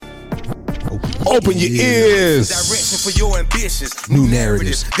Open your ears. Direction for your ambitions. New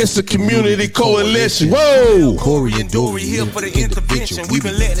narratives. It's the community coalition. Whoa. Corey and Dory here for the intervention. We've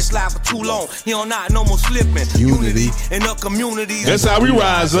been letting it slide for too long. He don't not no more slipping. Unity in the community. That's how we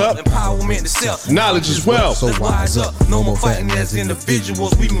rise up. Empowerment itself. Knowledge as well. So wise up. No more fighting as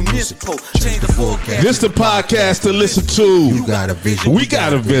individuals. We municipal. Change the forecast. This the podcast to listen to. You got a vision. We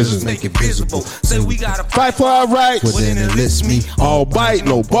got a vision. Make it visible. Say we gotta Fight for our rights. Well, then enlist me. All bite,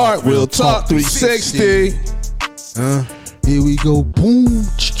 no bark. Real talk 360. Here we go. Boom.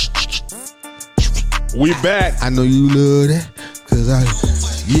 We back. I know you love that. Cause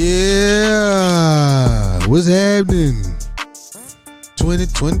yeah. What's happening?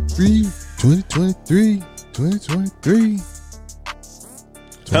 2023. 2023. 2023.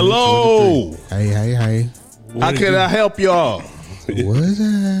 Hello. Hey. How can I help y'all? What's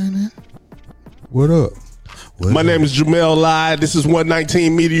happening? What up? My name is Jamel Lai. This is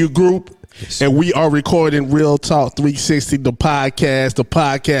 119 Media Group. Yes, and we are recording Real Talk 360, the podcast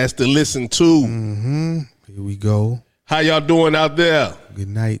to listen to. Here we go. How y'all doing out there? Good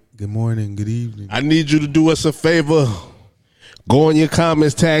night, good morning, good evening. I need you to do us a favor. Go in your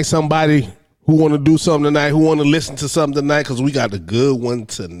comments, tag somebody who want to do something tonight, who want to listen to something tonight, because we got a good one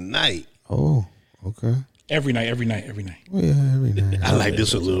tonight. Oh, okay. Every night. Oh, yeah, every night. I like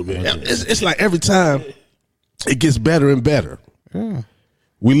this a little bit. It's like every time it gets better and better. Yeah.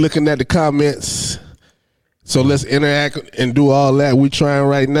 We looking at the comments, so let's interact and do all that. We trying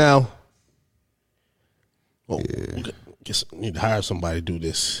right now. Oh, we need to hire somebody to do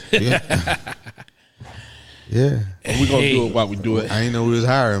this. Yeah. Yeah. We're going to do it while we do it. I ain't know we was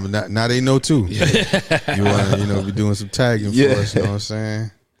hiring, but now they know too. You want to, be doing some tagging for us, you know what I'm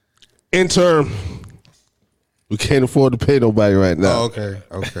saying? Intern. We can't afford to pay nobody right now. Oh, okay.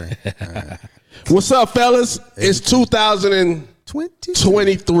 Right. What's up, fellas? It's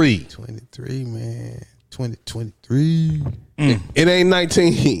 2023. 23, man. 2023. It ain't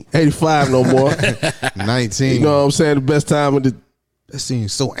 1985 no more. 19. You know what I'm saying? The best time of the... That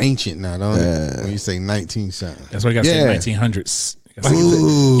seems so ancient now, don't it? When you say 19 something. That's why you got to say 1900s.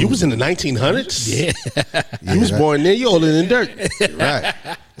 You was in the 1900s? Yeah. You was born then. You older than dirt. Right.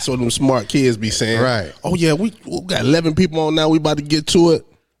 That's what them smart kids be saying. Right. Oh, yeah, we got 11 people on now. We about to get to it.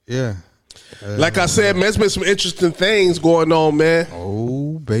 Yeah. Like I said, man, it's been some interesting things going on, man.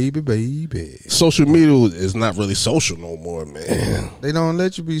 Oh, baby. Social media is not really social no more, man. They don't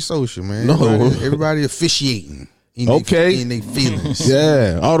let you be social, man. No. Everybody officiating. In their feelings.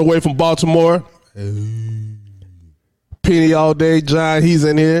 Yeah. All the way from Baltimore. Penny all day. John, he's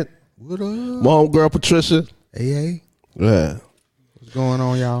in here. What up? My homegirl, Patricia. Hey. Yeah. What's going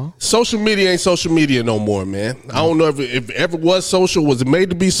on, y'all? Social media ain't social media no more, man. I don't know if it ever was social. Was it made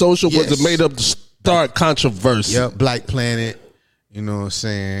to be social? Yes. Was it made up to start controversy? Yep, Black Planet. You know what I'm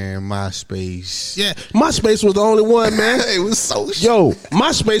saying? MySpace. Yeah, MySpace was the only one, man. It was social. Yo,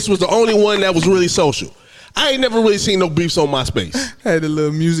 MySpace was the only one that was really social. I ain't never really seen no beefs on MySpace. Had the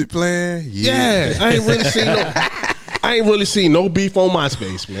little music playing. Yeah, I ain't really seen no beef on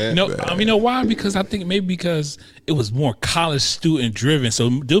MySpace, man. No, you know why? Because I think maybe because it was more college student driven, so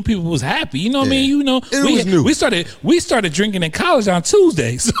them people was happy. You know what I mean? You know, It was new. We started drinking in college on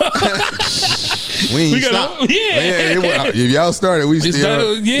Tuesdays. We ain't stopped. If y'all started, we still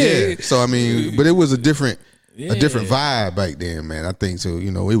started, yeah. So I mean, but it was a different vibe back then, man. I think so.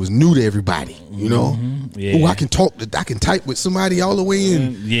 You know, it was new to everybody. You know, Yeah. I can type with somebody all the way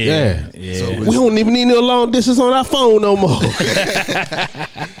in. Yeah. So We don't even need no long distance on our phone no more.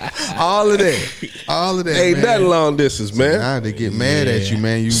 all of that, Ain't man. nothing long distance, man. Now they get mad at you,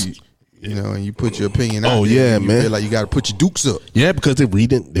 man. You know, and you put your opinion out. Oh, there, yeah, and you man. feel like you got to put your dukes up. Yeah, because they're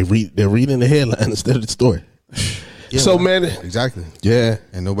reading the headline instead of the story. Yeah, So, well, man, exactly. yeah.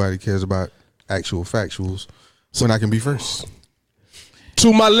 And nobody cares about actual factuals. So I can be first.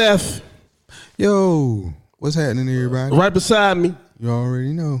 To my left, Yo, what's happening, everybody? right beside me, You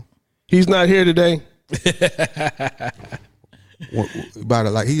already know. he's not here today. About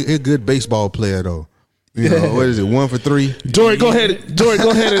it, like he's a good baseball player though. You know, what is it? 1 for 3. Dory, go ahead and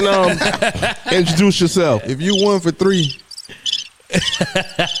introduce yourself. If you 1 for 3,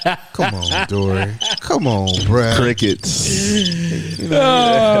 come on, Dory. Come on, bruh. Crickets. Dory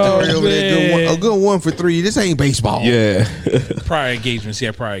over there, a good 1 for 3. This ain't baseball. Yeah. Prior engagements.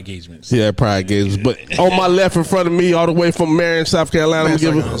 Yeah, pride games. But on my left in front of me, all the way from Marion, South Carolina, Man, I'm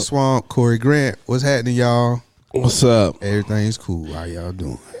gonna give like a swamp. Corey Grant, what's happening, y'all? what's up? Everything's cool. How y'all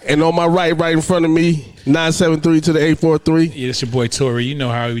doing? And on my right in front of me, 973 to the 843. Yeah, it's your boy Tori. You know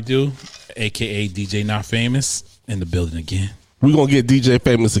how we do, aka DJ Not Famous, in the building again. We gonna get DJ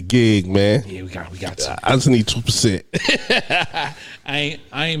Famous a gig, man. Yeah, we got to. I just need 2%. I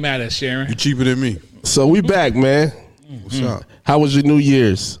ain't mad at Sharon. You cheaper than me. So we back, man. What's up? How was your New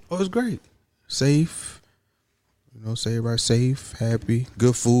Year's? Oh, it was great. Safe. You know, say everybody safe, happy,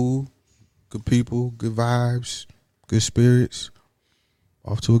 good food, good people, good vibes, good spirits.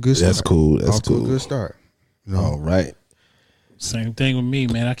 Off to a good start. That's cool. That's Off cool. to a good start. You know, All right. Same thing with me,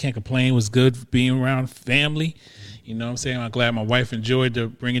 man. I can't complain. It was good being around family. You know what I'm saying? I'm glad my wife enjoyed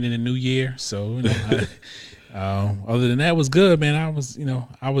bringing in the new year. So, you know, other than that, it was good, man. I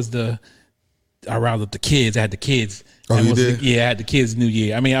riled up the kids. I had the kids. Oh, you did? Yeah, I had the kids New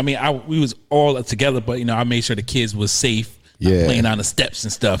Year. We was all together, but you know, I made sure the kids was safe. Yeah. Playing on the steps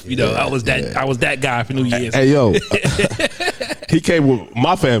and stuff. You know, I was that guy for New Year's. Hey, yo. He came with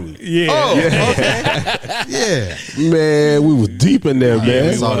my family. Yeah. Oh, okay. Yeah. Man, we was deep in there, man.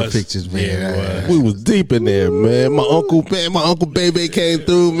 I saw the pictures, man. Yeah, We was deep in there, man. My uncle Baby came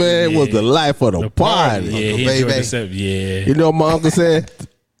through, man. It was the life of the party. Yeah, he Uncle enjoyed Baby. himself. Yeah. You know what my uncle said?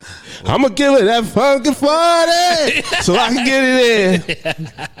 I'm going to give it that funky 40 so I can get it in.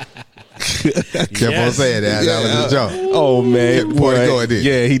 Kept on saying that. That was a joke. Oh, man. Kept the party boy. going, didn't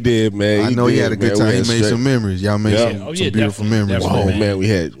Yeah, he did, man. I know he had a good man. time. He We made had some memories. Y'all made Yeah. some, Oh, some yeah, beautiful definitely, memories. definitely. Oh, man, we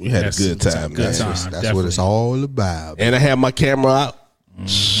had a Yes, good some time, good man. time. That's what Definitely. it's all about. And I had my camera out.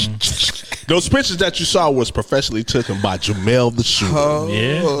 Those pictures that you saw was professionally taken by Jamel the Shooter.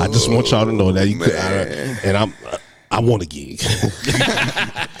 Yeah. I just want y'all to know that you could, I want a gig.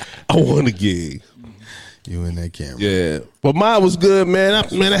 I want a gig. You in that camera. Yeah, but mine was good, man.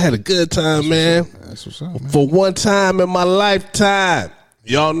 I had a good time, man. That's what's up, man. For one time in my lifetime,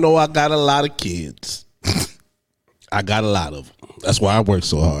 y'all know I got a lot of kids. I got a lot of them. That's why I work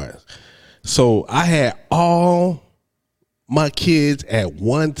so hard. So I had all my kids at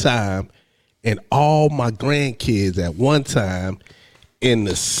one time and all my grandkids at one time in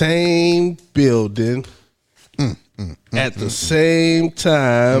the same building at the same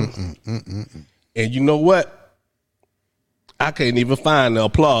time. And you know what? I can't even find the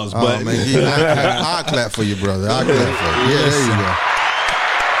applause button. Man, yeah, I'll clap for you, brother. I'll clap for you. Yeah, there you go.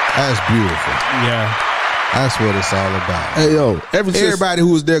 That's beautiful. Yeah. That's what it's all about. Hey, yo, Everybody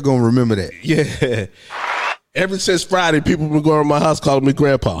who was there gonna remember that. Yeah. Ever since Friday, people been going to my house calling me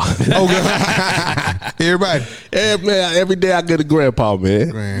grandpa. Oh, God. Everybody. Every day I get a grandpa, man.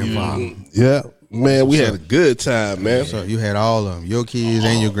 Grandpa. Yeah. Man, we had a good time, man. So you had all of them, your kids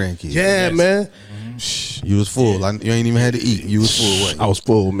and your grandkids. Yeah, man. You was full. You ain't even had to eat. You was full. What? I was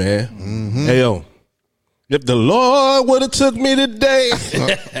full, man. Hey, yo. If the Lord would have took me today,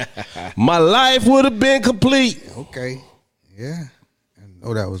 my life would have been complete. Okay. Yeah. I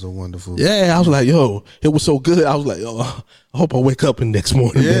know that was a wonderful. Yeah, I was like, yo, it was so good. I was like, yo, I hope I wake up the next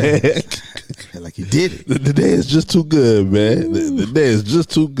morning, Yeah. man. Like you did it. The day is just too good, man. The day is just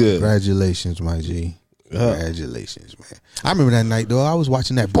too good. Congratulations, my G. Congratulations, man. I remember that night though. I was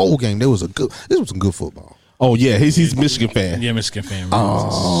watching that bowl game. This was some good football. Oh, yeah, he's a Michigan fan. Yeah, Michigan fan.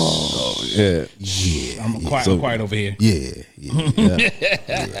 Oh, yeah. Yeah. I'm quiet over here. Yeah.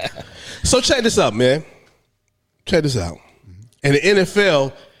 So check this out, man. Check this out. In the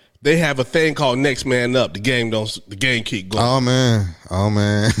NFL, they have a thing called Next Man Up. The game keep going.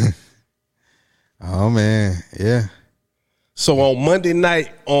 Oh man. Yeah. So on Monday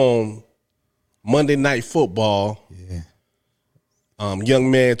Night Football, Yeah.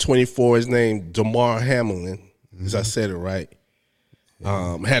 young man, 24, his name Damar Hamlin, as I said it right,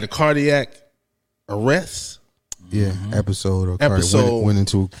 had a cardiac arrest. Yeah. Episode went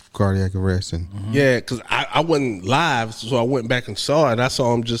into cardiac arrest and Yeah, because I wasn't live, so I went back and saw it. I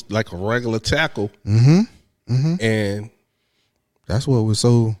saw him just like a regular tackle. And that's what was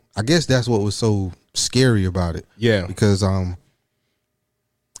so. I guess that's what was so scary about it. Yeah. Because and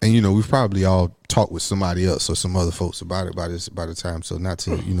you know we've probably all talked with somebody else or some other folks about it by the time. So not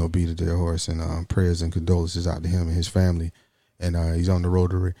to beat a dead horse, and prayers and condolences out to him and his family. And he's on the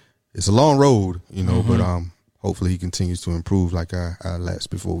road to. It's a long road, but hopefully he continues to improve like I last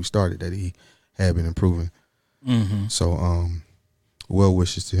before we started that he had been improving. So well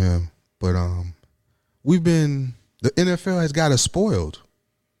wishes to him. But the NFL has got us spoiled.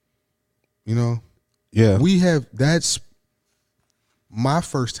 yeah, That's my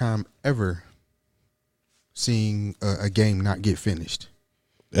first time ever seeing a game not get finished.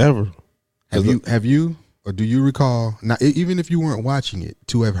 ever. Have you or do you recall, not even if you weren't watching it,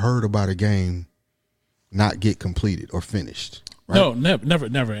 to have heard about a game not get completed or finished? Right? No, never.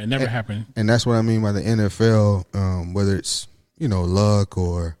 It never happened. And that's what I mean by the NFL, whether it's, luck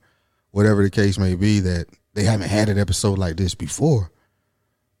or whatever the case may be, that they haven't had an episode like this before.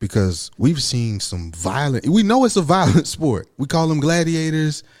 because we've seen some violent. We know it's a violent sport. We call them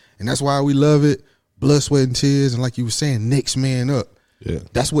gladiators, and that's why we love it. Blood, sweat, and tears, and like you were saying, next man up. Yeah,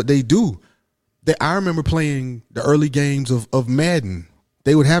 that's what they do. I remember playing the early games of Madden.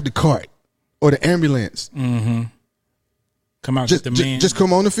 They would have the cart or the ambulance. Mm-hmm. Come out, just, get the man. Just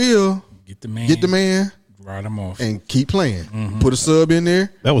come on the field. Get the man. Get the man. Ride him off. And keep playing. Mm-hmm. Put a sub in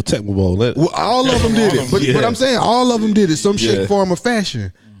there. That was Tecmo Bowl. Well, all of them did it. But I'm saying all of them did it some shape, form, or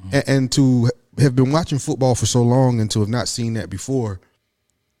fashion. Mm-hmm. And to have been watching football for so long and to have not seen that before,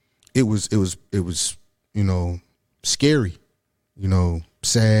 it was scary,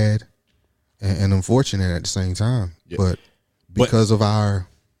 sad, and unfortunate at the same time. Yeah. But because of how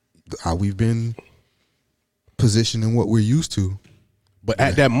we've been positioned in what we're used to. But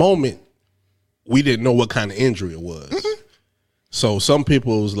at that moment, we didn't know what kind of injury it was. Mm-hmm. So some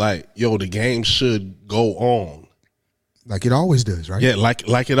people was like, yo, the game should go on. Like it always does, right? Yeah,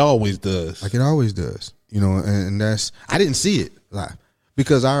 like it always does. Like it always does. And that's, I didn't see it live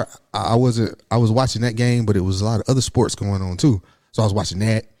because I was watching that game, but it was a lot of other sports going on too. So I was watching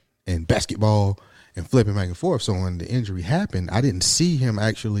that and basketball and flipping back and forth. So when the injury happened, I didn't see him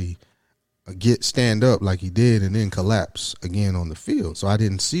actually stand up like he did and then collapse again on the field. So I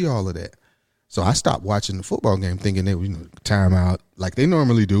didn't see all of that. So I stopped watching the football game thinking they would timeout like they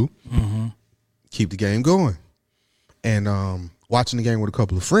normally do. Mm-hmm. Keep the game going. And watching the game with a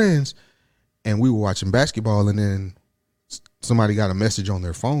couple of friends, and we were watching basketball, and then somebody got a message on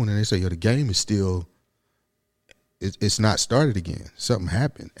their phone, and they say, yo, the game is still, it's not started again. Something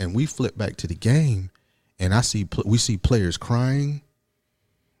happened. And we flip back to the game, and we see players crying,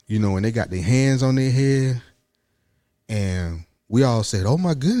 and they got their hands on their head, and we all said, "Oh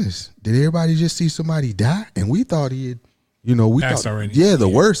my goodness, did everybody just see somebody die?" And we thought he had, Passed already. Yeah, the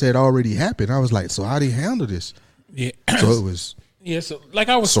worst had already happened. I was like, "So how do you handle this?" Yeah, so it was. Yeah, so like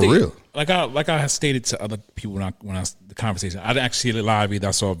I was surreal. Like I had stated to other people when I the conversation, I didn't actually see it live either.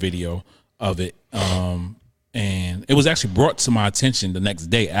 I saw a video of it, and it was actually brought to my attention the next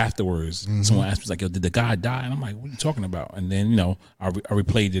day afterwards. Mm-hmm. Someone asked me like, "Yo, did the guy die?" And I'm like, "What are you talking about?" And then I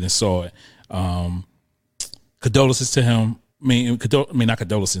replayed it and saw it. Condolences to him. I mean, not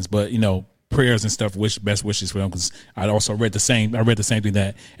condolences, but prayers and stuff. Best wishes for him, because I also read the same thing,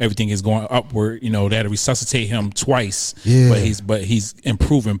 that everything is going upward. They had to resuscitate him twice, but he's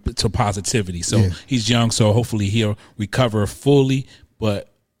improving to positivity. So he's young, so hopefully he'll recover fully.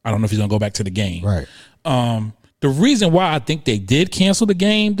 But I don't know if he's gonna go back to the game. Right. The reason why I think they did cancel the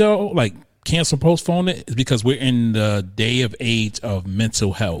game, though, like postpone it, is because we're in the day of age of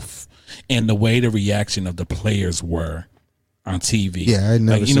mental health and the way the reaction of the players were on TV. Yeah, I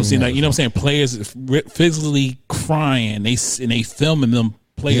never seen that. What I'm saying? Players physically crying. They filming them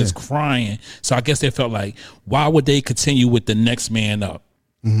players crying. So I guess they felt like, why would they continue with the next man up?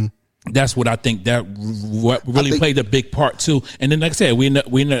 Mm-hmm. That's what I think that really played a big part too. And then, like I said, we're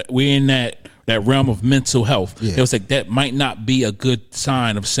in that realm of mental health. Yeah. It was like that might not be a good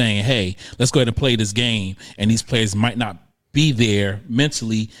sign of saying, hey, let's go ahead and play this game. And these players might not be there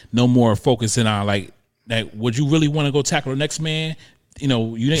mentally, no more focusing on like, that would you really want to go tackle the next man? You're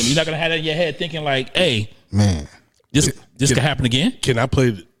not gonna have that in your head thinking like, "Hey, man, this could happen again." Can I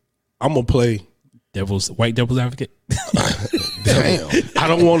play? I'm gonna play white devil's advocate. Damn, I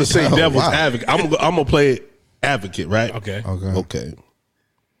don't want to say devil's advocate. I'm gonna play advocate, right? Okay.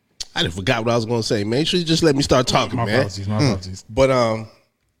 I just forgot what I was gonna say. Make sure you just let me start talking, my man. My apologies. But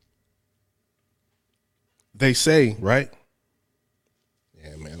they say, right?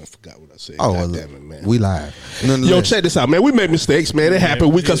 Yeah, man, I forgot what I said. Oh, damn it, man. We live. Yo, check this out, man. We make mistakes, man. It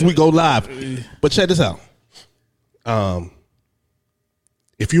happen because we go live. But check this out.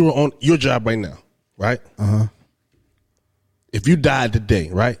 If you were on your job right now, right? Uh-huh. If you died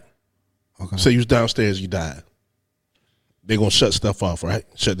today, right? Okay. Say you was downstairs, you died. They're going to shut stuff off, right?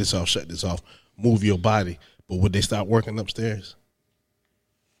 Shut this off, move your body. But would they stop working upstairs?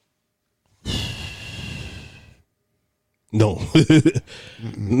 No,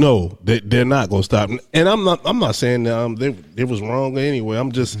 no, they're not gonna stop. And I'm not saying they was wrong anyway.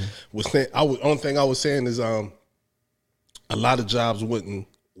 I'm just was saying. Only thing I was saying is a lot of jobs wouldn't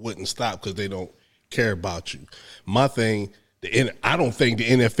stop because they don't care about you. My thing, I don't think the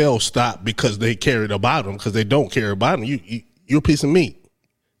NFL stopped because they cared about them, because they don't care about them. You're a piece of meat.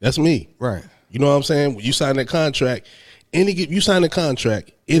 That's me, right? You know what I'm saying? When you sign that contract,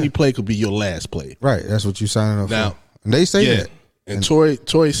 any play could be your last play, right? That's what you signing up for. And they say that. And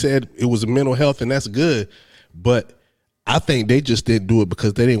Tory said it was a mental health, and that's good. But I think they just didn't do it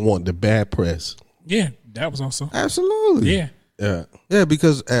because they didn't want the bad press. Yeah, that was also. Absolutely. Yeah. Yeah,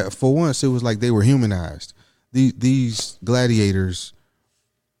 because for once it was like they were humanized. These gladiators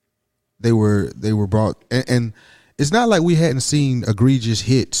they were brought, and it's not like we hadn't seen egregious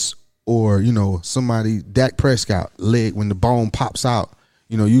hits or somebody Dak Prescott leg when the bone pops out.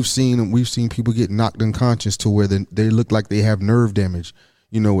 We've seen people get knocked unconscious to where they look like they have nerve damage.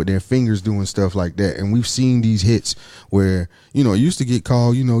 With their fingers doing stuff like that, and we've seen these hits where it used to get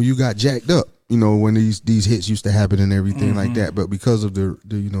called you got jacked up. When these hits used to happen and everything like that, but because of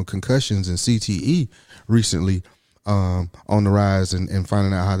the concussions and CTE recently on the rise and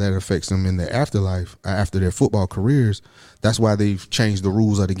finding out how that affects them in their afterlife after their football careers, that's why they've changed the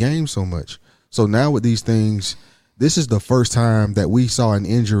rules of the game so much. So now with these things, this is the first time that we saw an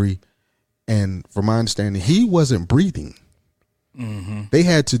injury, and from my understanding, he wasn't breathing. Mm-hmm. They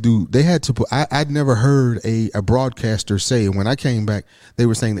had to put. I'd never heard a broadcaster say. When I came back, they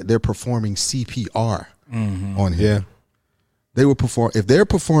were saying that they're performing CPR on him. Yeah, they were if they're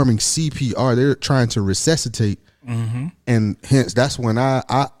performing CPR, they're trying to resuscitate, and hence that's when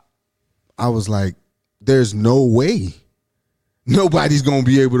I was like, "There's no way nobody's gonna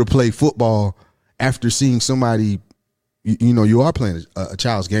be able to play football after seeing somebody." You are playing a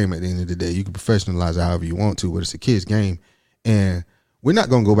child's game at the end of the day. You can professionalize it however you want to, but it's a kid's game. And we're not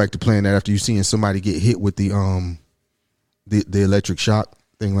gonna go back to playing that after you seeing somebody get hit with the electric shock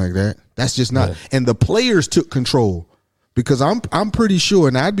thing like that. That's just not. Yeah. And the players took control, because I'm pretty sure,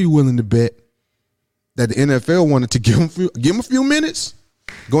 and I'd be willing to bet that the NFL wanted to give them a few minutes,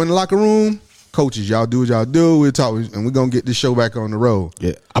 go in the locker room, coaches, y'all do what y'all do. We'll talk, and we're gonna get this show back on the road.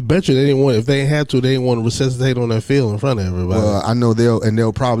 Yeah, I bet you they didn't want. If they had to, they didn't want to resuscitate on that field in front of everybody. Well, I know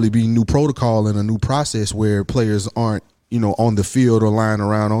there'll probably be new protocol and a new process where players aren't on the field or lying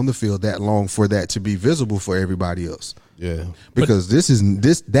around on the field that long for that to be visible for everybody else. Yeah, because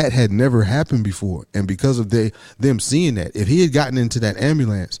that had never happened before, and because of them seeing that, if he had gotten into that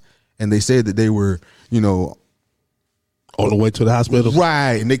ambulance and they said that they were on the way to the hospital,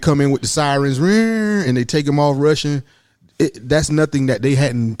 right, and they come in with the sirens and they take him off rushing, that's nothing that they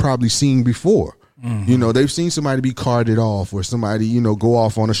hadn't probably seen before. Mm-hmm. They've seen somebody be carted off or somebody, go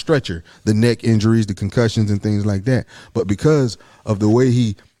off on a stretcher, the neck injuries, the concussions and things like that. But because of the way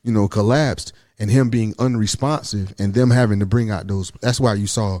he, collapsed and him being unresponsive and them having to bring out that's why you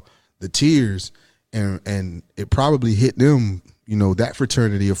saw the tears, and it probably hit them, that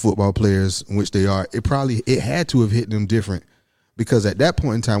fraternity of football players in which they are, it had to have hit them different, because at that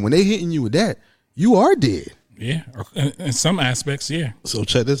point in time, when they hitting you with that, you are dead. Yeah, in some aspects, yeah. So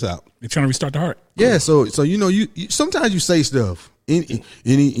check this out. They're trying to restart the heart. Yeah, so you sometimes you say stuff. We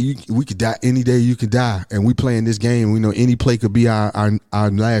could die any day. You could die, and we playing this game. We know any play could be our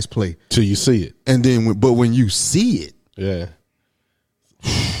last play till you see it. And then, but when you see it, yeah,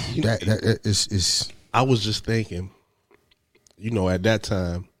 that is. I was just thinking, at that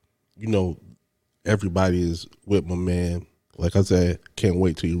time, everybody is with my man. Like I said, can't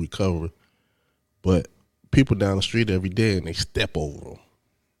wait till you recover, but people down the street every day and they step over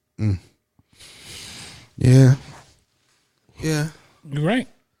them. Yeah. You're right.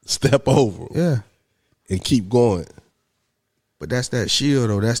 Step over them. Yeah. And keep going. But that's that shield,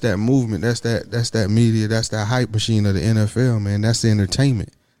 though. That's that movement. That's that media. That's that hype machine of the NFL, man. That's the entertainment.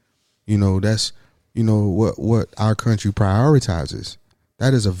 That's what our country prioritizes.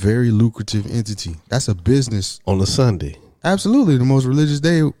 That is a very lucrative entity. That's a business. On a Sunday. Absolutely. The most religious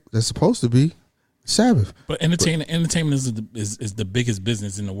day that's supposed to be. Sabbath. But entertainment is the biggest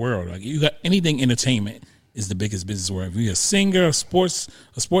business in the world. Like, you got anything entertainment is the biggest business in the world. If you're a singer, a sports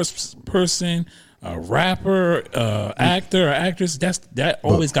person, a rapper, actor, or actress, that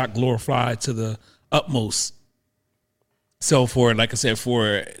always got glorified to the utmost. So for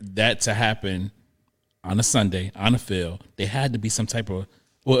that to happen on a Sunday on a field, there had to be some type of.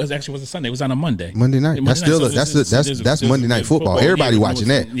 Well, it wasn't Sunday. It was on a Monday. Monday night. That's Monday night football. Everybody watching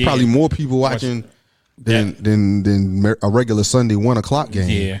that. Yeah. Probably more people watching than a regular Sunday 1 o'clock game.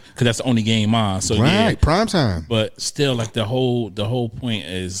 Yeah, because that's the only game on. So right, prime time. But still, like the whole point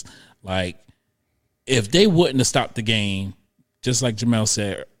is like, if they wouldn't have stopped the game, just like Jamel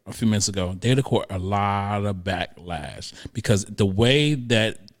said a few minutes ago, they'd have caught a lot of backlash, because the way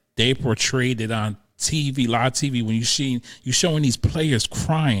that they portrayed it on TV, live TV, when you showing these players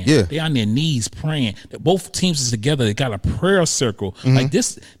crying, they on their knees praying. Both teams is together. They got a prayer circle like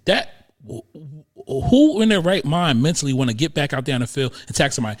this. Who in their right mind mentally want to get back out there on the field and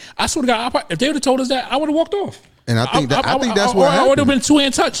attack somebody? I swear to God, if they would have told us that, I would have walked off. And I think that's what happened. I would have been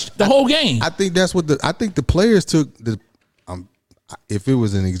two-hand touched the whole game. I think that's what the players took the. If it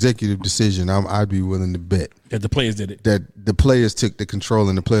was an executive decision, I'd be willing to bet that the players did it. That the players took the control,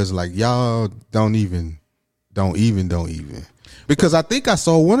 and the players are like, y'all don't even. Because I think I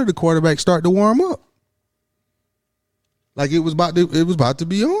saw one of the quarterbacks start to warm up, like it was about to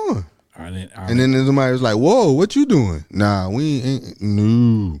be on. And then somebody was like, "Whoa, what you doing?" Nah, we ain't.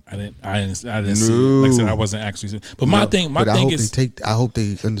 No, I didn't see it. Like I said, I wasn't actually. But my thing is, I hope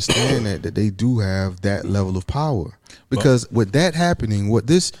they understand that they do have that level of power, because with that happening, what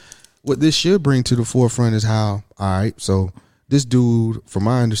this should bring to the forefront is how, all right, so this dude, from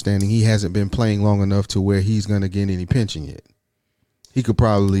my understanding, he hasn't been playing long enough to where he's going to get any pension yet. He could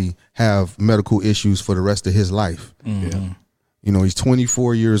probably have medical issues for the rest of his life. Mm-hmm. Yeah. He's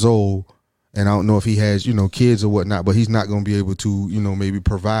 24 years old, and I don't know if he has, kids or whatnot, but he's not going to be able to, maybe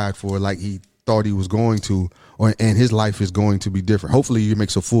provide for like he thought he was going to, and his life is going to be different. Hopefully he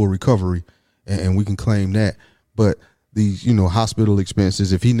makes a full recovery, and we can claim that. But these, hospital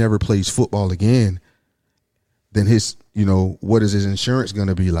expenses, if he never plays football again, then his, what is his insurance going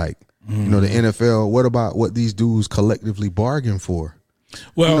to be like? Mm-hmm. The NFL, what about what these dudes collectively bargain for?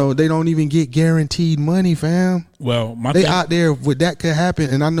 Well, they don't even get guaranteed money, fam. Well, they out there with that could happen,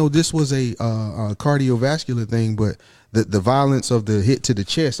 and I know this was a cardiovascular thing, but the violence of the hit to the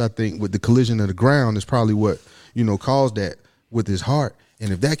chest, I think, with the collision of the ground is probably what caused that with his heart.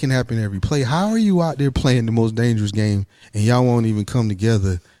 And if that can happen every play, how are you out there playing the most dangerous game and y'all won't even come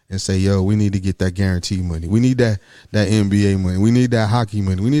together and say, "Yo, we need to get that guaranteed money. We need that NBA money. We need that hockey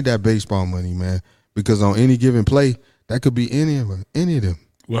money. We need that baseball money, man." Because on any given play, that could be any of them.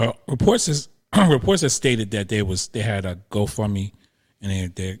 Well, reports have stated that they had a GoFundMe,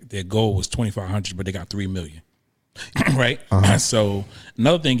 and their goal was $2,500, but they got $3 million. Right. Uh-huh. So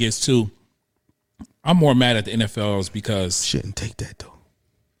another thing is too, I'm more mad at the NFL because shouldn't take that though.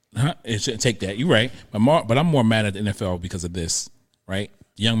 It shouldn't take that. You're right, but I'm more mad at the NFL because of this. Right.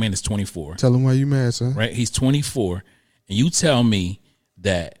 The young man is 24. Tell him why you mad, son. Right. He's 24, and you tell me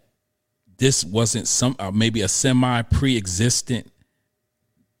that this wasn't maybe a semi pre-existent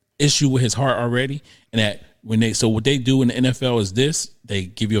issue with his heart already, and that what they do in the NFL is this: they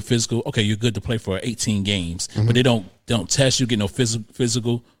give you a physical. Okay, you're good to play for 18 games, but they don't test you, get no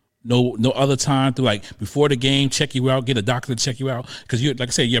physical. No other time to, like, before the game, check you out, get a doctor to check you out, because you're, like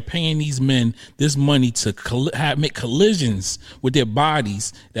I said, you're paying these men this money to make collisions with their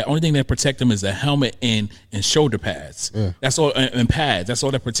bodies. The only thing that protect them is a helmet and shoulder pads. Yeah. That's all, and pads. That's all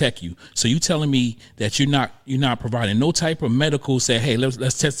that protect you. So you telling me that you're not providing no type of medical, say, hey,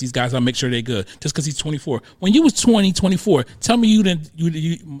 let's test these guys out, make sure they're good, just because he's 24. When you was 24, tell me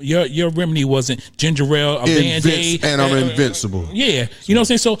your remedy wasn't ginger ale, a Band-Aid, and I'm invincible. Yeah, you know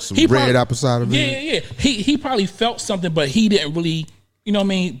what I'm saying. So he red apple cider vinegar. Yeah. He probably felt something, but he didn't really,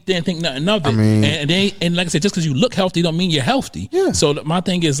 didn't think nothing of it. And like I said, just because you look healthy don't mean you're healthy. Yeah. So my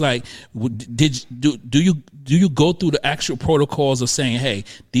thing is, like, do you go through the actual protocols of saying, hey,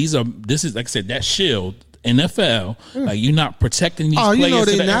 this is, like I said, that shield, NFL, like, you're not protecting these players.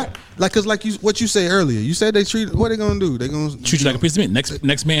 They not. Like, cause like what you say earlier, you said they treat, what they gonna do? They gonna treat you like a piece of meat.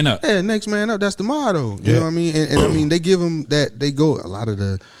 Next man up. Yeah, next man up. That's the motto. You know what I mean? And I mean, they give them that. They go a lot of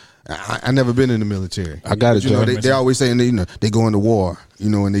the. I never been in the military. I got it. They always saying they go into war.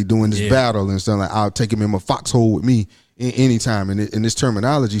 And they doing this battle and stuff. Like, I'll take him in my foxhole with me anytime. And in this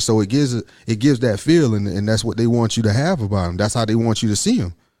terminology, so it gives that feel, and that's what they want you to have about them. That's how they want you to see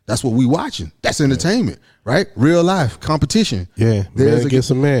them. That's what we watching. That's entertainment, right? Real life competition. Yeah, man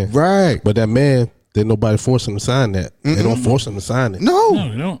against a man, right? But that man, didn't nobody force him to sign that. Mm-mm. They don't force him to sign it. No,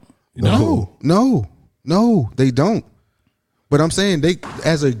 they don't. No, they don't. But I'm saying they,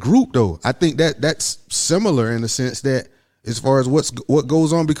 as a group, though, I think that's similar in the sense that as far as what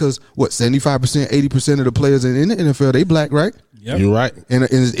goes on, because 75%, 80% of the players in the NFL, they black, right? Yep. You're right. And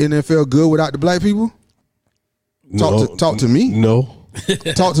is the NFL good without the black people? Talk to me. No.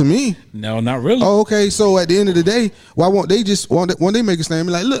 Talk to me. No, not really. Oh, okay. So at the end of the day, why won't they just when they make a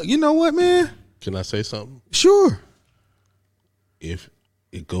statement like, look, you know what, man? Can I say something? Sure. If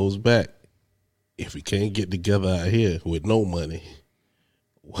it goes back, if we can't get together out here with no money,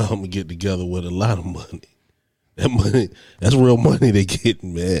 well, I'm gonna get together with a lot of money. That money, that's real money they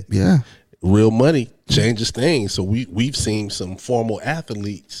getting, man. Yeah. Real money changes things. So we've seen some formal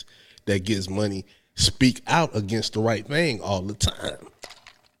athletes that gets money speak out against the right thing all the time.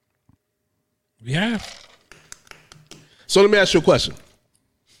 We have. So let me ask you a question.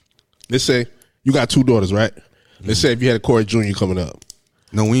 Let's say you got 2 daughters, right? Let's say if you had a Corey Jr. coming up.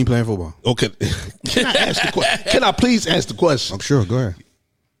 No, we ain't playing football. Okay. Can I ask the question? Can I please ask the question? I'm sure. Go ahead.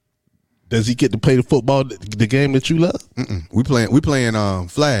 Does he get to play the football, the game that you love? Mm-mm. We playing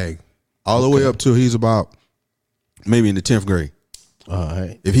flag all the way up till he's about maybe in the 10th grade. All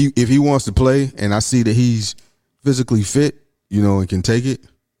right. If he wants to play and I see that he's physically fit, and can take it,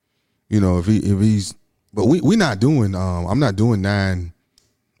 if he's, but we not doing I'm not doing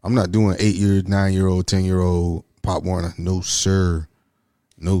 8-year, 9-year-old, 10-year-old Pop Warner. No sir.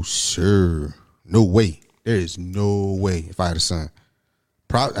 No, sir. No way. There is no way if I had a son.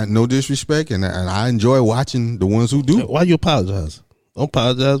 No disrespect, and I enjoy watching the ones who do. Why you apologize? Don't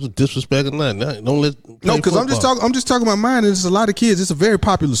apologize with disrespect or nothing. Don't let no, because I'm just talking about mine. There's a lot of kids. It's a very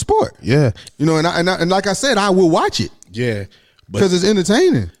popular sport. Yeah, you know, and like I said, I will watch it. Yeah, because it's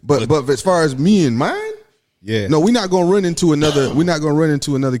entertaining. But as far as me and mine, yeah, no, we're not gonna run into another. We're not gonna run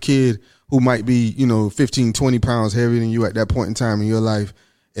into another kid who might be 15, 20 pounds heavier than you at that point in time in your life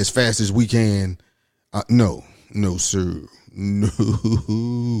as fast as we can. No, sir. No.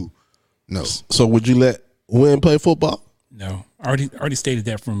 So would you let Wynn play football? No, I already stated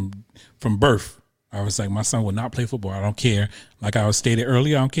that from birth. I was like, my son will not play football. I don't care. Like I was stated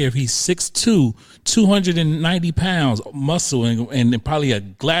earlier, I don't care if he's 6'2", 290 pounds, muscle, and probably a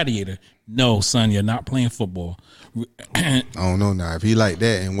gladiator. No, son, you're not playing football. I don't know now. If he like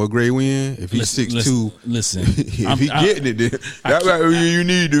that, and what grade we in? If he's 6'2", listen, if he getting it, then that's right where you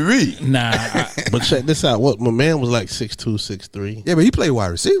need to be. Nah, but check this out. What my man was like 6'2", 6'3". Yeah, but he played wide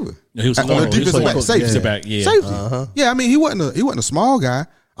receiver. He was defensive back, safety. Yeah. Safety. Yeah, I mean he wasn't a small guy,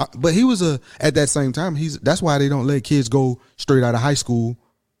 but he was at that same time. That's why they don't let kids go straight out of high school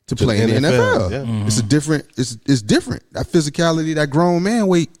to play in the NFL. Yeah. Mm-hmm. It's different. That physicality, that grown man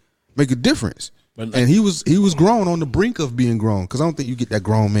weight make a difference. But and he was grown on the brink of being grown, because I don't think you get that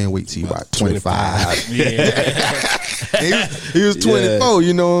grown man weight till you about 25. Yeah. he was 24,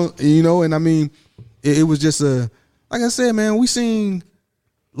 you know, and I mean, it was just like I said, man, we seen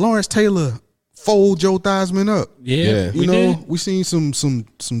Lawrence Taylor fold Joe Theismann up. Yeah. We seen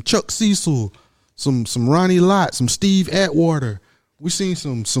some Chuck Cecil, some Ronnie Lott, some Steve Atwater. We seen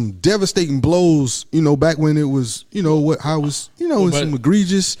some devastating blows, back when it was, some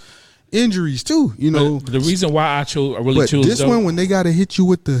egregious injuries too, But the reason why I chose this one, when they got to hit you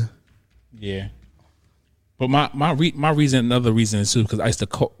with the But my reason, another reason is too, because I used to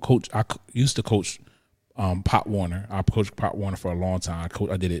coach. I used to coach Pop Warner. I coached Pop Warner for a long time.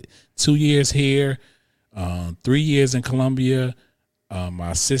 I did it 2 years here, 3 years in Columbia.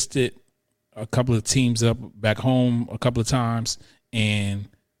 I assisted a couple of teams up back home a couple of times, and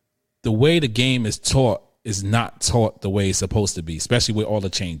the way the game is taught is not taught the way it's supposed to be, especially with all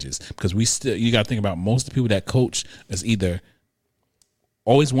the changes. Because you got to think about most of the people that coach is either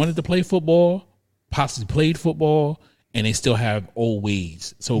always wanted to play football, possibly played football, and they still have old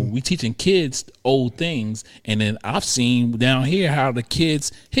ways. So we teaching kids old things, and then I've seen down here how the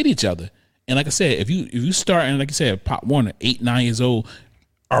kids hit each other. And like I said, if you start, and like you said, Pop Warner, 8, 9 years old,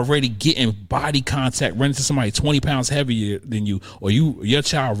 already getting body contact, running to somebody 20 pounds heavier than you, or your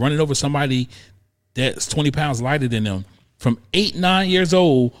child running over somebody that's 20 pounds lighter than them, from 8, 9 years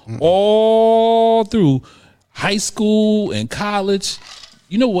old, all through high school and college.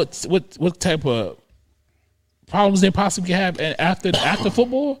 You know what type of problems they possibly have after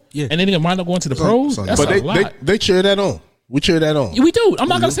football? Yeah. And then they might not go into the pros? That's a lot. They cheer that on. We cheer that on. We do. I'm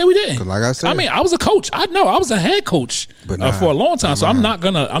not gonna say we didn't. Like I said, I mean, I was a coach. I know I was a head coach for a long time. So I'm not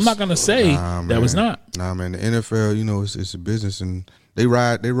gonna say that was not. Nah, man. The NFL, it's a business, and they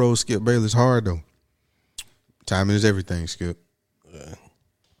roll Skip Bayless hard though. Timing is everything, Skip.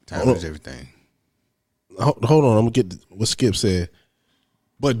 Timing is everything. Hold on, I'm gonna get what Skip said.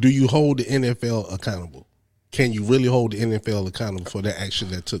 But do you hold the NFL accountable? Can you really hold the NFL accountable for that action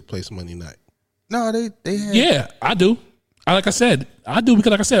that took place Monday night? No, they had. Yeah, I do. Like I said, I do, because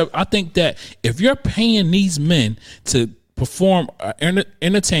like I said, I think that if you're paying these men to perform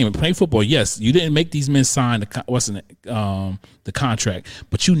entertainment, play football, yes, you didn't make these men sign the contract,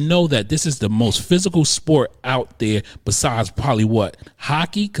 but you know that this is the most physical sport out there besides probably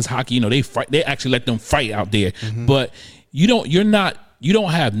hockey, because hockey, they fight, they actually let them fight out there, but you don't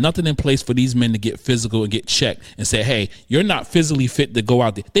have nothing in place for these men to get physical and get checked and say, hey, you're not physically fit to go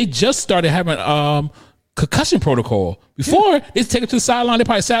out there. They just started having concussion protocol. Before, they take it to the sideline, they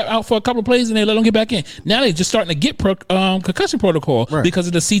probably sat out for a couple of plays and they let them get back in. Now they're just starting to get concussion protocol because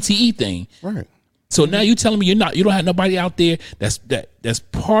of the CTE thing. Right. So now you telling me you don't have nobody out there that's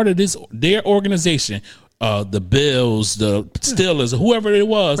part of their organization, the Bills, the Steelers, whoever it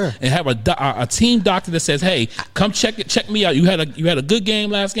was, and have a team doctor that says, "Hey, come check me out. You had a good game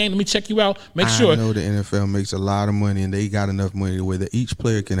last game. Let me check you out. Make sure." I know the NFL makes a lot of money, and they got enough money where each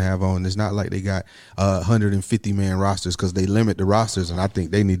player can have on. It's not like they got 150 man rosters, because they limit the rosters, and I think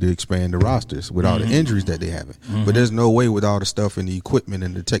they need to expand the rosters with all the injuries that they having. But there's no way, with all the stuff and the equipment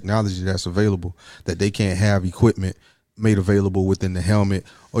and the technology that's available, that they can't have equipment made available within the helmet,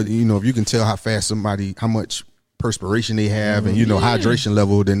 or if you can tell how much perspiration they have and hydration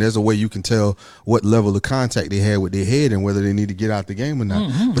level, then there's a way you can tell what level of contact they had with their head and whether they need to get out the game or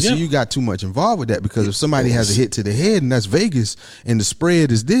not. But see, you got too much involved with that, because if somebody has a hit to the head and that's Vegas and the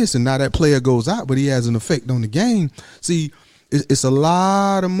spread is this, and now that player goes out but he has an effect on the game, see, it's a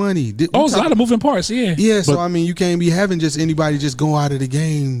lot of money. It's a lot of moving parts. Yeah, so I mean, you can't be having just anybody just go out of the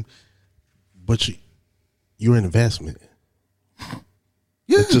game. But you're an investment.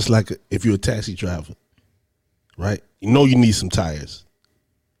 Yeah. It's just like if you're a taxi driver, right? You know you need some tires,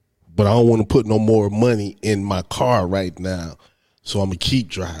 but I don't want to put no more money in my car right now, so I'm going to keep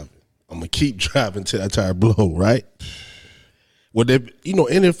driving. I'm going to keep driving till that tire blow, right? Well,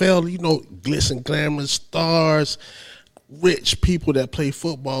 NFL, glitz and glamour stars, rich people that play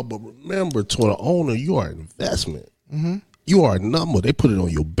football, but remember, to an owner, you are an investment. Mm-hmm. You are a number. They put it on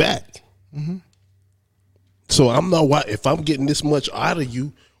your back. Mm-hmm. So if I'm getting this much out of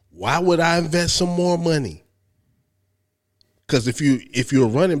you, why would I invest some more money? Because if you're a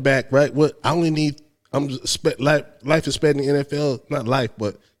running back, right? Life expectancy in the NFL, not life,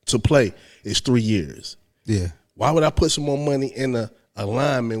 but to play is 3 years. Yeah. Why would I put some more money in a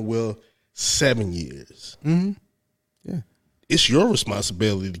lineman with 7 years? Mm-hmm. Yeah, it's your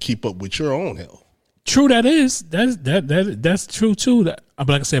responsibility to keep up with your own health. True, that's true too. But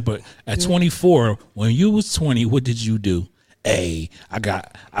like I said, but at 24, when you was 20, what did you do? Hey,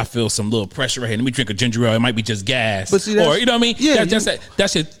 I feel some little pressure right here. Let me drink a ginger ale. It might be just gas, but see, or you know what I mean? Yeah,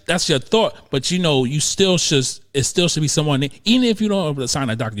 that's your thought. But you still should be someone. Even if you don't sign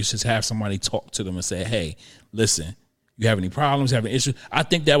a doctor, you should have somebody talk to them and say, hey, listen, you have any problems, have any issues? I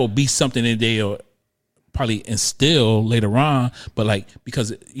think that will be something that they'll probably instill later on, but because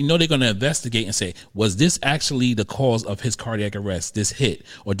they're going to investigate and say, was this actually the cause of his cardiac arrest, this hit,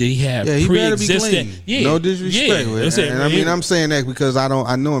 or did he have pre-existing? No disrespect, I'm saying that because I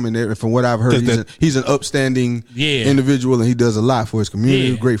know him, and from what I've heard, he's an upstanding individual, and he does a lot for his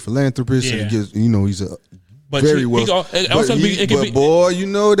community. Great philanthropist, and he gives, he's a very well. But boy,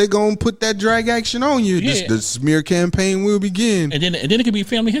 they're gonna put that drag action on you. Yeah. The smear campaign will begin, and then it could be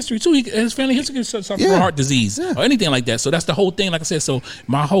family history too. His family history could suffer from heart disease or anything like that. So that's the whole thing. Like I said, so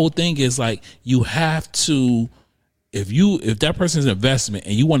my whole thing is you have to, if that person's an investment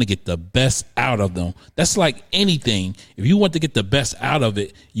and you want to get the best out of them, that's like anything. If you want to get the best out of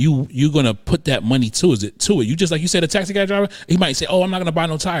it, you're gonna put that money to it. You just like you said, a taxi cab driver, he might say, "Oh, I'm not gonna buy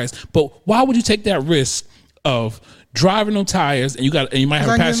no tires," but why would you take that risk of driving on tires and you might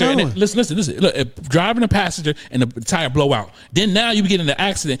have a passenger and then, listen, look, if driving a passenger and the tire blow out, then now you get in an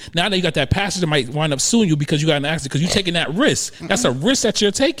accident. Now that you got that passenger might wind up suing you because you got in an accident because you're taking that risk. That's a risk that you're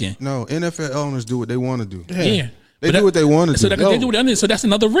taking. No, NFL owners do what they want to do. Yeah. They do what they want to do. They do what they so that's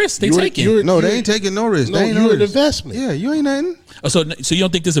another risk they taking. No, they ain't taking no risk. No, you're an investment. Yeah, you ain't nothing. So you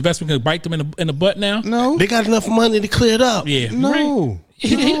don't think this investment can bite them in the butt now? No. They got enough money to clear it up. Yeah. No. Right.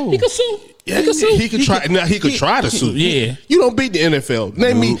 He could sue. Yeah, he could try. Now he could try to sue. Yeah, you don't beat the NFL.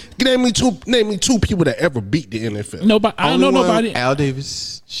 Name me two people that ever beat the NFL. Nobody. I don't know nobody. Al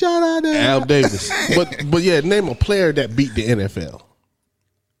Davis. Shout out to Al Davis. But yeah, name a player that beat the NFL.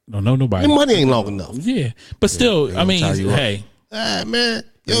 Don't know nobody. The money ain't long enough. Yeah, but still, I mean, hey, man,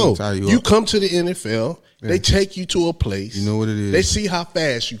 you come to the NFL. Yeah. They take you to a place. You know what it is. They see how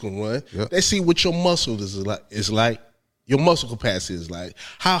fast you can run. Yep. They see what your muscle is like. Your muscle capacity is like,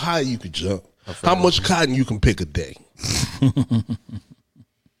 how high you can jump, how much cotton you can pick a day.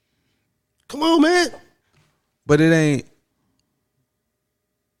 Come on, man. But it ain't.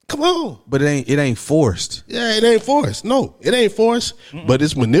 Come on. But it ain't forced. Yeah, it ain't forced. No, it ain't forced, but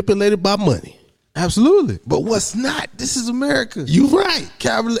it's manipulated by money. Absolutely. But what's not? This is America. You right.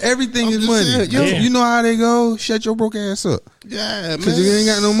 Everything is money. You know how they go. Shut your broke ass up. Yeah, man. Because you ain't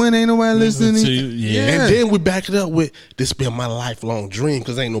got no money, ain't nobody listening. And then we back it up with, this been my lifelong dream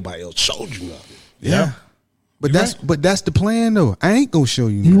because ain't nobody else showed you nothing. Yeah. But that's the plan though. I ain't gonna show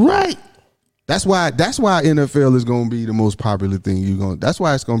you nothing. You right. That's why NFL is gonna be the most popular thing that's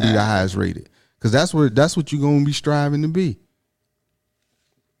why it's gonna be the highest rated. Because that's what you're gonna be striving to be.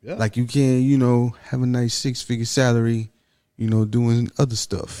 Yeah. Like you can, have a nice 6-figure salary, doing other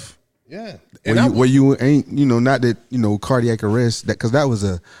stuff. Yeah. Where you ain't, not that, cardiac arrest, because that was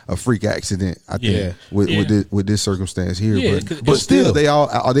a freak accident, I think, with this circumstance here. Yeah, but still, they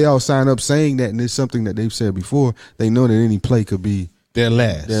all sign up saying that, and it's something that they've said before. They know that any play could be their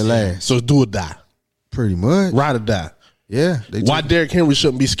last. So do or die. Pretty much. Ride or die. Yeah. Why Derrick Henry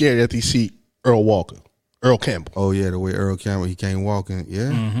shouldn't be scared after he see Earl Campbell. Oh yeah, the way Earl Campbell, he came walking.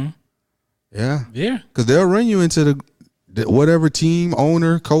 Yeah. Mm-hmm. Yeah. Because they'll run you into the whatever team,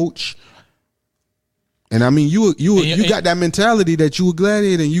 owner, coach. And I mean, you got that mentality that you a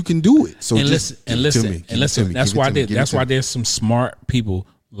gladiator and you can do it. So listen. That's why there's some smart people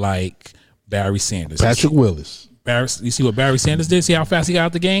like Barry Sanders, Patrick Willis. You see what Barry Sanders did? See how fast he got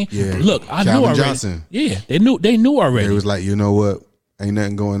out the game? Yeah. Look, I Calvin knew already. Johnson. Yeah, they knew already. It was like, you know what? Ain't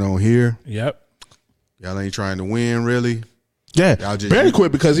nothing going on here. Yep. Y'all ain't trying to win, really. Yeah, Barry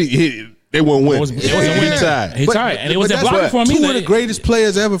quit because they won't win. He tired, and it wasn't blocking for me. Two of the greatest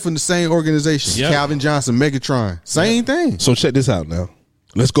players ever from the same organization, Calvin Johnson, Megatron, same thing. So check this out now.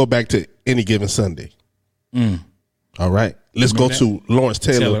 Let's go back to Any Given Sunday. All right, let's go to Lawrence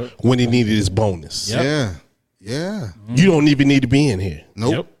Taylor when he needed his bonus. Yep. Yeah. You don't even need to be in here.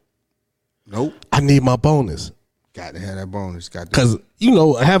 Nope. I need my bonus. Got to have that bonus. Because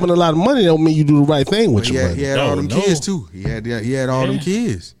having a lot of money don't mean you do the right thing with your money. He had all them kids too. He had all them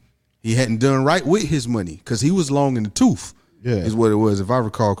kids. He hadn't done right with his money because he was long in the tooth. Yeah, is what it was, if I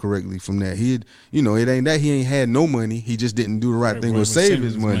recall correctly from that. He had, it ain't that he ain't had no money. He just didn't do the right thing or save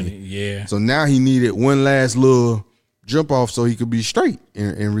his money. Yeah. So now he needed one last little jump off so he could be straight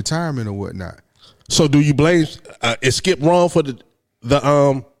in retirement or whatnot. So do you blame is Skip wrong for the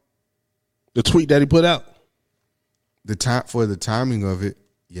tweet that he put out? The timing of it,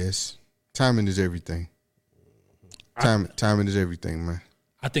 yes. Timing is everything. Timing is everything, man.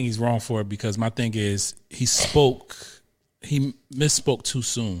 I think he's wrong for it because my thing is he misspoke too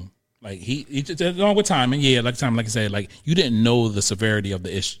soon. Like he along with timing, like I said, like you didn't know the severity of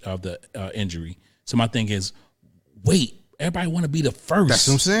the injury. So my thing is, wait, everybody want to be the first. That's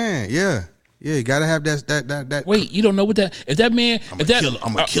what I'm saying. Yeah, you gotta have that. Wait, you don't know what that? If that man, I'm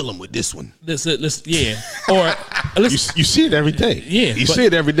gonna kill him with this one. Let's or you see it every day. Yeah, you see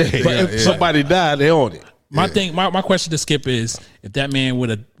it every day. But if somebody died, they own it. My thing, my question to Skip is, if that man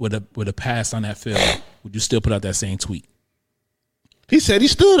would have passed on that field, would you still put out that same tweet? He said he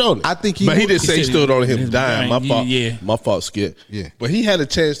stood on it. I think he didn't say he stood on him dying. My fault. Yeah. My fault, Skip. Yeah. But he had a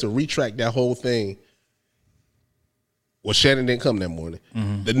chance to retract that whole thing. Well, Shannon didn't come that morning.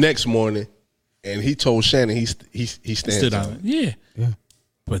 Mm-hmm. The next morning, and he told Shannon he stood on it. Yeah.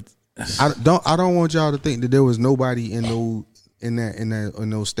 But I don't want y'all to think that there was nobody in those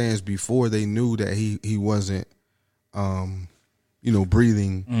stands before they knew that he wasn't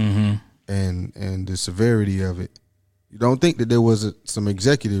breathing and the severity of it. You don't think that there was some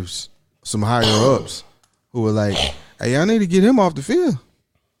executives, some higher ups who were like, hey, I need to get him off the field.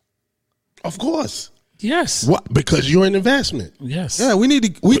 Of course. Yes. What? Because you're an investment. Yes. Yeah, we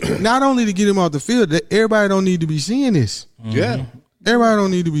not only to get him off the field, everybody don't need to be seeing this. Mm-hmm. Yeah. Everybody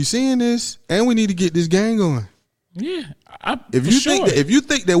don't need to be seeing this, and we need to get this gang going. Yeah. If you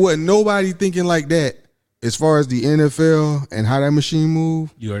think there wasn't nobody thinking like that as far as the NFL and how that machine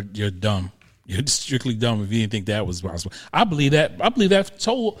move, you're dumb. You're strictly dumb if you didn't think that was possible. I believe that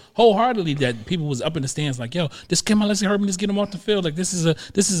so wholeheartedly that people was up in the stands like, yo, this come on, let's hurry, let's get him off the field. Like this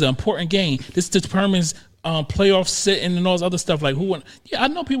is an important game. This determines playoff sitting and all this other stuff. Like who won? Yeah, I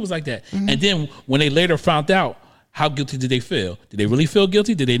know people was like that. Mm-hmm. And then when they later found out, how guilty did they feel? Did they really feel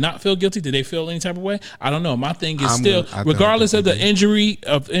guilty? Did they not feel guilty? Did they feel any type of way? I don't know. My thing is regardless of the injury,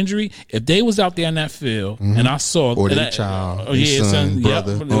 if they was out there in that field and I saw or their child, son,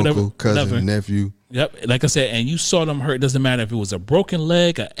 brother, uncle, cousin, nephew. Yep, like I said, and you saw them hurt. It doesn't matter if it was a broken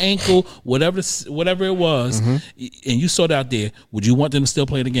leg, an ankle, whatever it was, and you saw it out there. Would you want them to still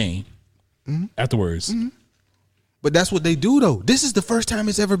play the game afterwards? Mm-hmm. But that's what they do, though. This is the first time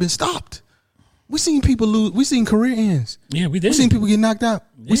it's ever been stopped. We seen people lose. We seen career ends. Yeah, we did. We seen people get knocked out.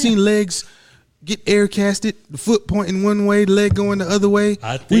 Yeah. We seen legs get air casted, the foot pointing one way, the leg going the other way.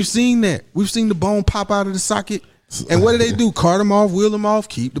 We've seen that. We've seen the bone pop out of the socket. And what do? Cart them off, wheel them off,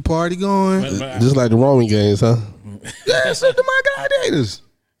 keep the party going. Just like the Roman games, huh? Yeah, that's what the gladiators.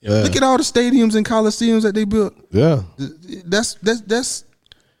 Yeah. Look at all the stadiums and coliseums that they built. Yeah, that's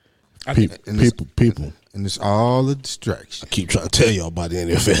people. And it's all a distraction. I keep trying to tell y'all about the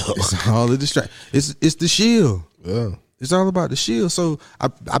NFL. It's all a distraction. It's the shield. Yeah. It's all about the shield. So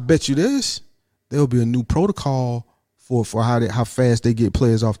I bet you there'll be a new protocol for how fast they get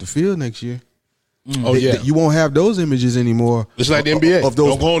players off the field next year. You won't have those images anymore. It's like the NBA. Of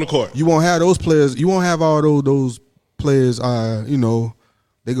those, don't go on the court. You won't have those players. You won't have all those players.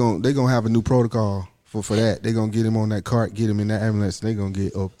 They're gonna have a new protocol for that. They're gonna get him on that cart, get him in that ambulance. And they're gonna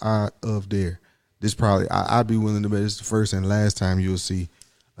get up out of there. This probably, I'd be willing to bet it's the first and last time you'll see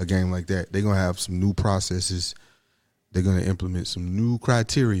a game like that. They're going to have some new processes. They're going to implement some new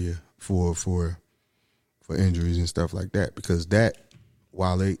criteria for injuries and stuff like that. Because that,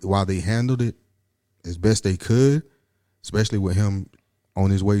 while they handled it as best they could, especially with him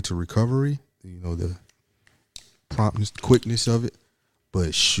on his way to recovery, the promptness, quickness of it.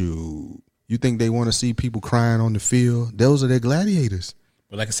 But shoot, You think they want to see people crying on the field? Those are their gladiators.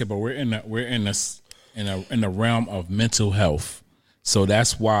 But like I said, but we're in the realm of mental health. So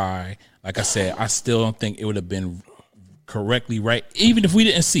that's why, like I said, I still don't think it would have been correctly right, even if we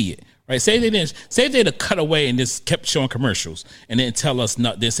didn't see it. Right? Say they'd have cut away and just kept showing commercials and didn't tell us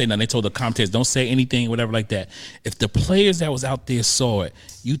nothing. Didn't say nothing. They told the commentators don't say anything, whatever like that. If the players that was out there saw it,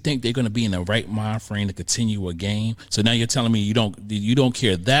 you think they're going to be in the right mind frame to continue a game? So now you're telling me you don't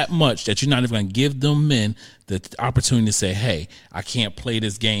care that much that you're not even going to give them men the opportunity to say, hey, I can't play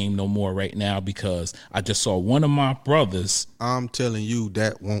this game no more right now because I just saw one of my brothers. I'm telling you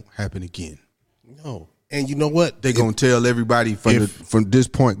that won't happen again. No. And you know what? They're going to tell everybody from this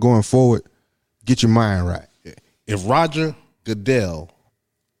point going forward, get your mind right. If Roger Goodell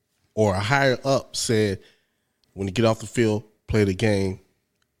or a higher up said, when you get off the field, play the game,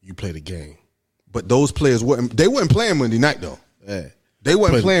 you play the game. But those players wasn't playing Monday night, though. Yeah. They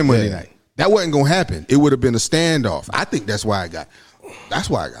wasn't playing Monday night. That wasn't going to happen. It would have been a standoff. I think that's why I got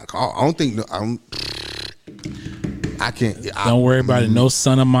called. I don't think I can't. Don't worry about it. No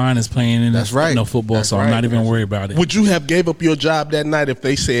son of mine is playing in no football, that's so right. I'm not even worried about it. Would you have gave up your job that night if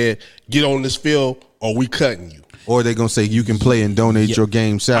they said, get on this field or we cutting you? Or they're going to say you can play and donate your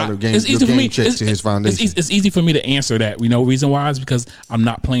game salary, your game check to his foundation. It's easy for me to answer that. You know, reason why is because I'm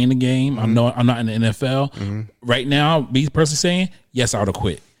not playing the game. I'm not in the NFL. Right now, me personally saying, yes, I would have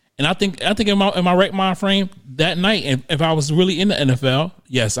quit. And I think in my right mind frame that night, if I was really in the NFL,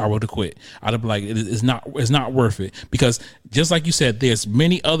 yes, I would have quit. I'd have been like, it's not worth it, because just like you said, there's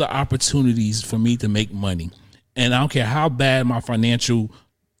many other opportunities for me to make money, and I don't care how bad my financial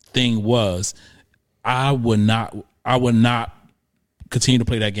thing was, I would not continue to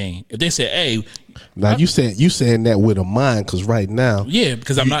play that game. If they said, hey, now you saying that with a mind, because right now, yeah,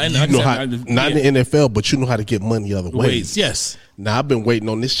 because I'm not in in the NFL, but you know how to get money other ways. Yes. Now I've been waiting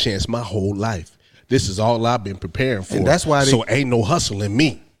on this chance my whole life. This is all I've been preparing for. And that's why so ain't no hustle in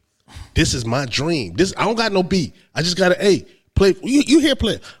me. This is my dream. I don't got no B. I just gotta play. You hear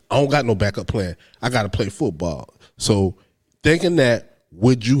play. I don't got no backup plan. I gotta play football. So thinking that,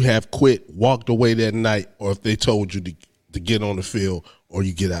 would you have quit, walked away that night, or if they told you to get on the field or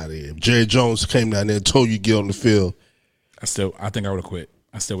you get out of here? If Jerry Jones came down there and told you to get on the field, I think I would have quit.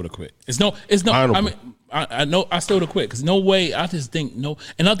 I still would have quit. It's no. Honorable. I mean, I know I still would have quit, because no way. I just think no.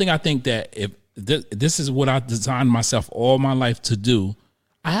 Another thing, I think that if this is what I designed myself all my life to do,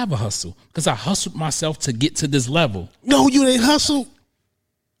 I have a hustle, because I hustled myself to get to this level. No, you ain't hustle.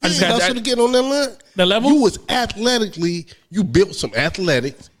 I just got hustle to get on that line. The level? You was you built some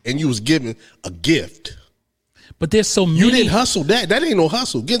athletics, and you was given a gift. But there's so many. You didn't hustle that. That ain't no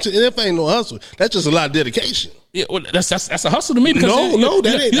hustle. Getting to the NFL ain't no hustle. That's just a lot of dedication. Yeah, well, that's a hustle to me, because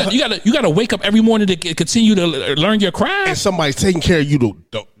that ain't. You gotta wake up every morning to continue to learn your craft. And somebody's taking care of you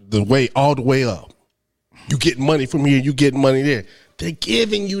the way all the way up. You get money from here, you get money there. They're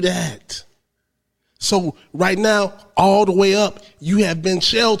giving you that. So right now, all the way up, you have been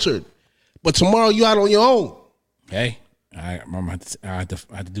sheltered. But tomorrow you out on your own. Hey, I have to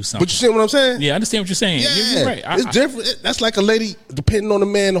do something. But you see what I'm saying? Yeah, I understand what you're saying. Yeah, you're right. It's different. That's like a lady depending on the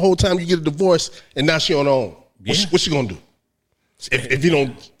man the whole time you get a divorce, and now she on her own. What's she gonna do?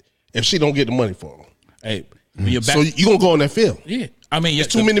 If she don't get the money for her? Hey, when you're back, so you gonna go on that field? Yeah, I mean, there's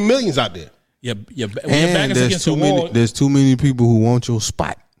too many millions out there. Yeah, and there's too many people who want your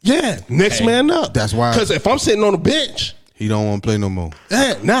spot. Yeah, next man up. That's why. Because if I'm sitting on the bench, he don't want to play no more.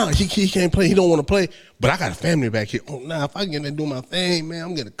 Yeah, now he can't play. He don't want to play. But I got a family back here. Oh, now if I get in there and do my thing, man,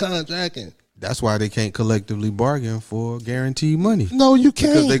 I'm getting a contract. And that's why they can't collectively bargain for guaranteed money. No, you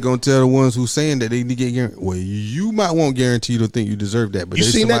can't. Because they're going to tell the ones who saying that they need to get guaranteed. Well, you might want guaranteed or think you deserve that. But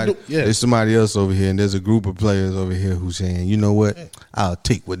there's somebody else over here, and there's a group of players over here who's saying, you know what, I'll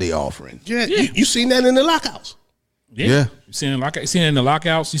take what they offering. Yeah. You seen that in the lockouts. Yeah. You seen it in the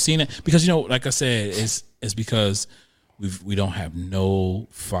lockouts. You seen it because, like I said, it's because we don't have no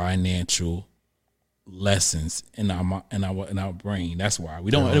financial lessons in our brain. That's why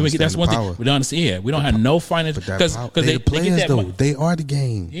we don't. That's one thing we don't understand. Yeah, we don't have no financial because they players get that they are the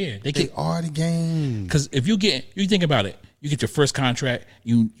game. Yeah, they are the game. Because if you think about it, you get your first contract.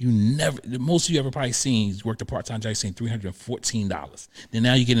 You never. The most you ever probably seen is worked a part time job saying $314. Then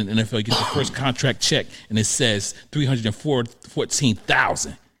now you get in the NFL, you get your first contract check, and it says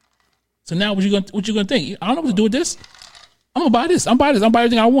 $314,000. So now what you gonna think? I don't know what to do with this. I'm gonna buy this. I'm gonna buy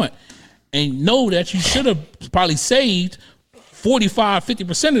everything I want. And know that you should have probably saved 45,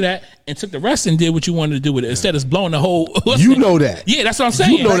 50% of that and took the rest and did what you wanted to do with it instead of blowing the whole. You know that. Yeah, that's what I'm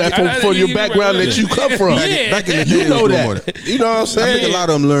saying. You know that from your background that you come from. Back in the day, You know that. You know what I'm I saying? think a lot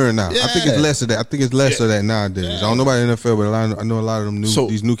of them learn now. Yeah. I think it's less of that. I think it's less of that nowadays. I don't know about the NFL, but I know a lot of them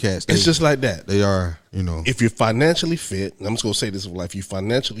these new cats. It's just like that. They are, you know. If you're financially fit, and I'm just gonna say this: if you're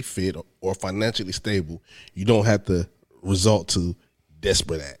financially fit or financially stable, you don't have to resort to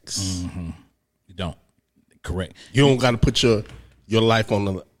desperate acts. You don't. Correct. You don't got to put your life on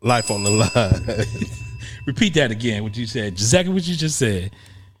the line. Repeat that again. What you said. Exactly what you just said.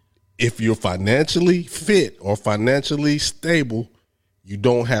 If you're financially fit or financially stable, you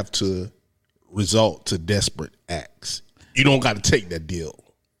don't have to resort to desperate acts. You don't got to take that deal.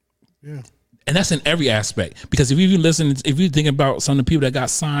 Yeah. And that's in every aspect. Because if you think about some of the people that got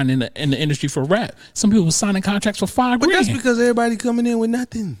signed in the industry for rap, some people were signing contracts for $5 But grand. that's because everybody coming in with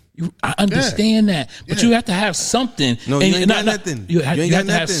nothing. I understand that, but you have to have something. No, you ain't got nothing. You have got to have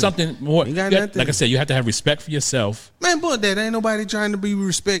nothing. something more. You got nothing. Like I said, you have to have respect for yourself. Man, but that ain't nobody trying to be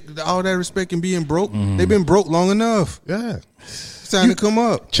all that respect and being broke. They've been broke long enough. Yeah. It's time to come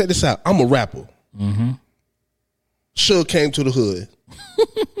up. Check this out. I'm a rapper. Suge came to the hood.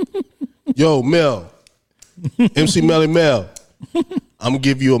 Yo, Mel. MC Melly Mel. I'm going to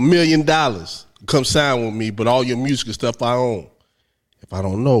give you $1 million. Come sign with me, but all your music and stuff I own. If I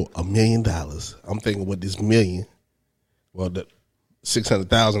don't know, $1 million. I'm thinking what this million, well, the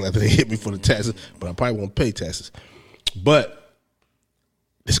 600,000 after they hit me for the taxes, but I probably won't pay taxes. But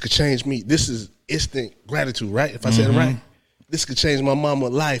this could change me. This is instant gratitude, right? If I said it right, this could change my mama's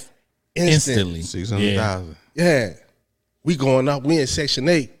life instantly. 600,000. Yeah. We going up. We in Section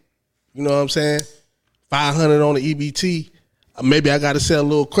 8. You know what I'm saying? 500 on the EBT. Maybe I got to sell a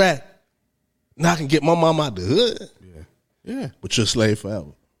little crack. Now I can get my mom out the hood. Yeah. But you're a slave forever.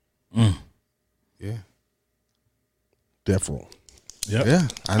 Yeah. Death row. Yep. Yeah.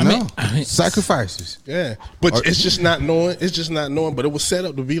 I know. I mean, sacrifices. Yeah. But it's just not knowing. It's just not knowing. But it was set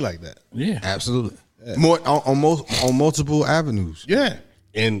up to be like that. Yeah. Absolutely. More on multiple avenues. Yeah.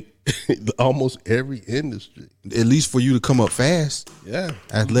 In almost every industry. At least for you to come up fast. Yeah.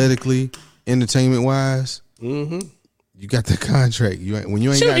 Athletically, entertainment wise. You got the contract. When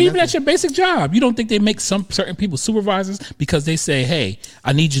you ain't got Even nothing. at your basic job, you don't think they make some certain people supervisors because they say, "Hey,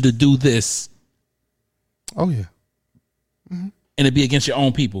 I need you to do this," Oh yeah. and it be against your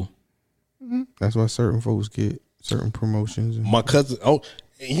own people. That's why certain folks get certain promotions. My cousin,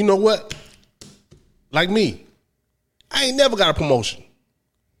 you know what? Like me, I ain't never got a promotion.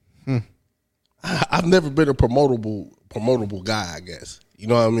 I've never been a promotable guy, I guess. You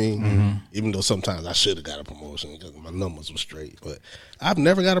know what I mean? Even though sometimes I should have got a promotion because my numbers were straight. But I've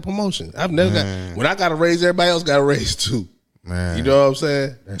never got a promotion. I've never got, when I got a raise, everybody else got a raise too. Man, You know what I'm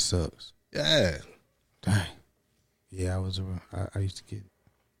saying? that sucks. Yeah. Dang. Yeah, I was around. I used to get it.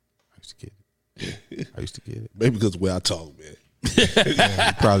 I used to get it. Maybe because the way I talk, man.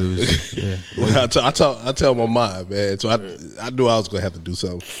 Yeah, probably was. Yeah. When I tell my mind, man. So I knew I was going to have to do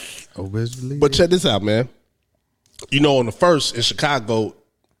something. Oh, best believe But it. check this out, man. You know, on the first in Chicago,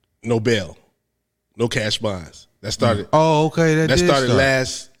 no bail, no cash bonds. That started. Oh, okay. That did started start.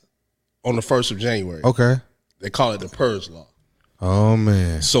 last on the 1st of January. Okay. They call it the purge law. Oh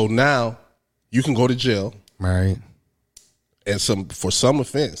man. So now you can go to jail, Right. and for some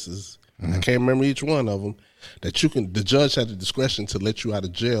offenses, I can't remember each one of them. That the judge had the discretion to let you out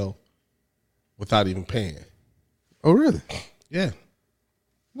of jail without even paying. Oh really? Yeah,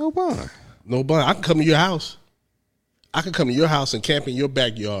 No bond. no bond. I can come to your house. I can come to your house and camp in your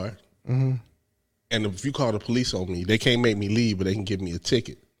backyard. And if you call the police on me, they can't make me leave, but they can give me a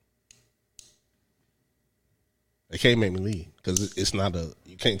ticket. They can't make me leave because it's not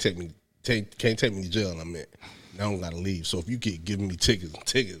you can't take me to jail. I mean, I don't gotta leave. So if you keep giving me tickets,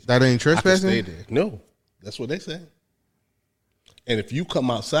 That ain't I can trespassing? stay there. No, that's what they say. And if you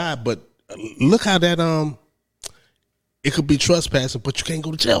come outside, but look how that it could be trespassing, but you can't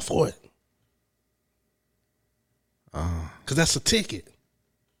go to jail for it. Because that's a ticket.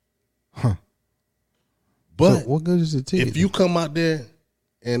 Huh. But So what good is the ticket? if you come out there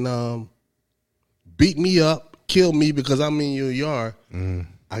and beat me up, kill me because I'm in your yard, you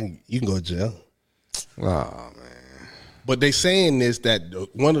can go to jail. Oh man. But they saying this, that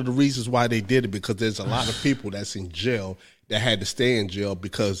one of the reasons why they did it, because there's a lot of people that's in jail that had to stay in jail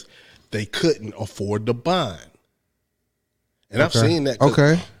because they couldn't afford the bond. And I've seen that.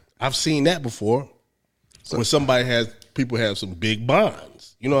 Okay. I've seen that before. When people have some big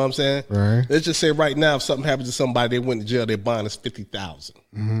bonds. You know what I'm saying? Right. Let's just say right now, if something happens to somebody, they went to jail, their bond is $50,000.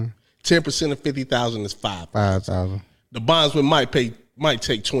 10% of $50,000 is $5,000. 5,000. The bondsman might take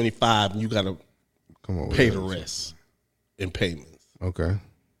 $25,000 and you gotta Come on. pay the rest. in payments. Okay.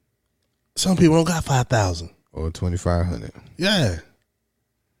 Some people don't got 5,000 or 2,500. Yeah,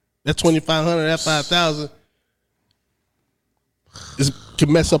 that 2,500, that 5,000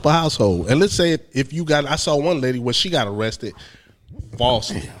 can mess up a household. And let's say if you got, I saw one lady where she got arrested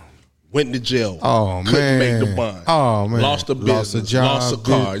falsely. Went to jail. Oh, couldn't man. make the bond. Oh, man. Lost a business. Lost a job. Lost a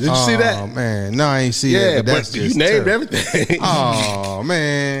car. Did you see that? Oh, man. No, I ain't see that. Yeah, But that's but you just named terrible. everything. Oh,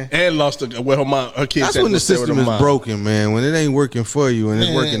 man. And lost her kids. That's had when to the stay with system her is mom. broken, man. When it ain't working for you and it's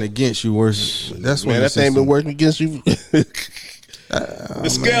Man. working against you, worse. That's when Man, the that thing system. been working against you. The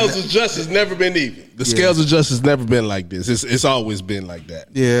scales of justice never been even. The scales of justice never been like this. It's always been like that.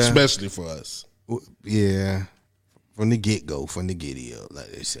 Yeah. Especially for us. Yeah. From the get-go, from the giddy-up, like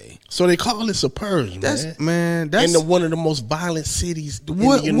they say. So they call this a purge, man. That's in one of the most violent cities in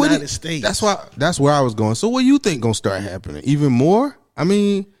the United States. That's where I was going. So what you think gonna start happening? Even more? I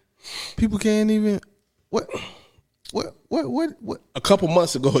mean, people can't even what? A couple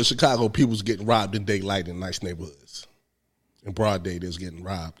months ago in Chicago, people was getting robbed in daylight in nice neighborhoods. In broad day, they was getting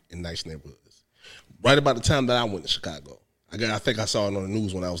robbed in nice neighborhoods. Right about the time that I went to Chicago. I think I saw it on the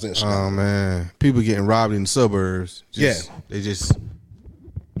news when I was in Chicago. Oh man, people getting robbed in the suburbs. They just.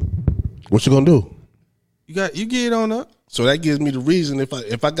 What you gonna do? You get on up. So that gives me the reason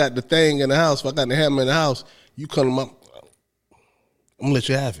if I got the thing in the house, if I got the hammer in the house, you come up, I'm gonna let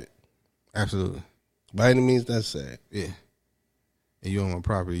you have it. Absolutely. By any means necessary. Yeah. And you own my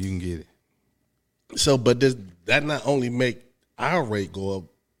property, you can get it. So, but does that not only make our rate go up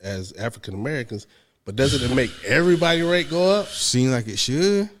as African Americans, but doesn't it make everybody rate go up? Seem like it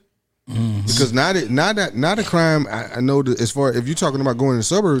should. Mm-hmm. Because not a crime. I know that as far if you're talking about going to the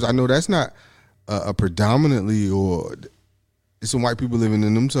suburbs, I know that's not a predominantly or it's some white people living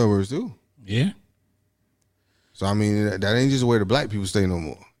in them suburbs too. Yeah. So I mean that ain't just where the black people stay no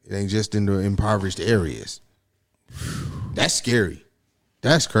more. It ain't just in the impoverished areas. That's scary.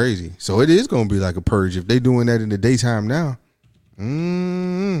 That's crazy. So it is going to be like a purge if they doing that in the daytime now.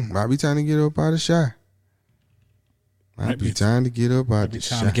 Might be time to get up out of shy. Might be time to get up out of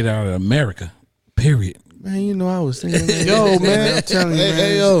shy. Time to get out of America. Period. Man, you know I was thinking, man, Yo, man. I'm telling you, man,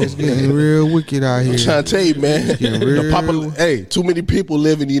 Hey, yo. it's getting real wicked out here. I'm trying to tell you, man. real- Too many people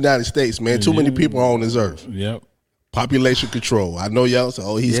live in the United States, man. Too many people are on this earth. Yep. Population control. I know y'all say,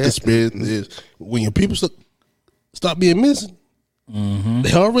 he's Yeah. conspiracy. When your people stop being missing,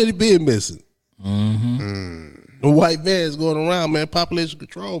 they already being missing. The white vans going around, man. Population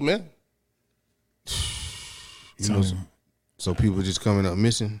control, man. You know, so people just coming up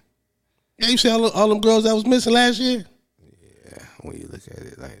missing. Yeah, you see all them girls that was missing last year? Yeah, when you look at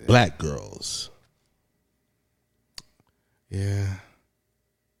it like that. Black girls. Yeah.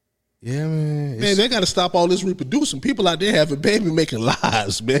 Yeah, man. Man, they got to stop all this reproducing. People out there having baby making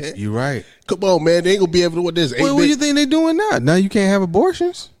lives, man. You're right. Come on, man. They ain't going to be able to do what this. What do you think they doing now? Now you can't have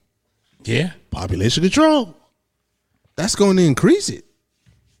abortions? Yeah. Population control. That's going to increase it.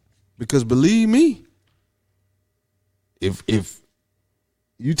 Because believe me, if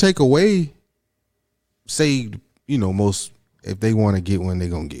you take away, say, you know, most, if they want to get one, they're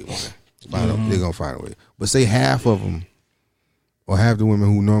going to get one. They're going to find a way. But say half of them, or half the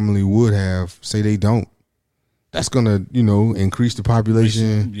women who normally would have, say they don't. That's going to, you know, increase the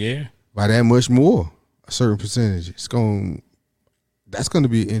population by that much more, a certain percentage. That's going to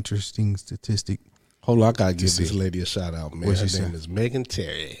be an interesting statistic. Hold on, I gotta give this lady a shout out, man. What Her she name say? is Megan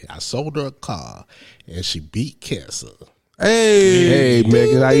Terry. I sold her a car and she beat cancer. Hey,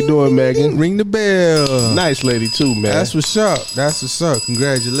 Megan, how you doing, Megan? Ring the bell. Nice lady too, man. That's what's up. That's what's up.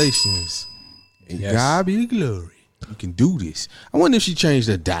 Congratulations. And Yes. God be the glory. You can do this. I wonder if she changed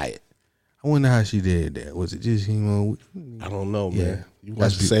her diet. I wonder how she did that. Was it just, you know, I don't know, Yeah. man. You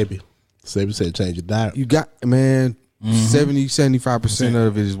watch That's Sabi. Sabi said change your diet. you got, man, 70-75%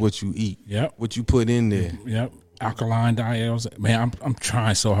 of it is what you eat. Yep. What you put in there. Yep. Alkaline diet. Man, I'm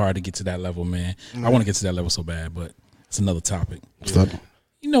trying so hard to get to that level, man. I want to get to that level so bad, but it's another topic.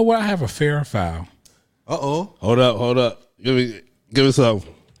 You know what? I have a fair or foul. Uh-oh. Hold up. Give me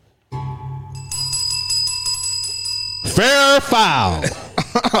something. Fair or foul.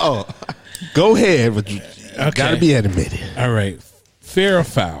 Go ahead, but you gotta be animated. All right. Fair or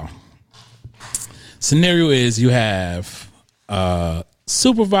foul. Scenario is you have a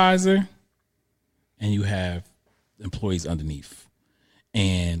supervisor and you have employees underneath.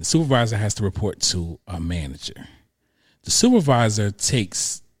 And the supervisor has to report to a manager. The supervisor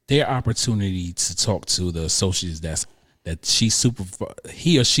takes their opportunity to talk to the associates that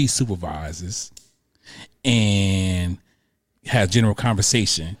he or she supervises and have general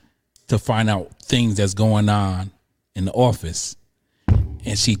conversation to find out things that's going on in the office.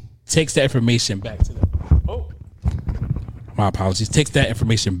 And she takes that information back to them. my apologies, takes that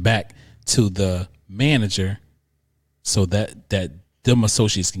information back to the manager so that them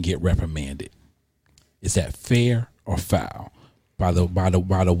associates can get reprimanded. Is that fair or foul? By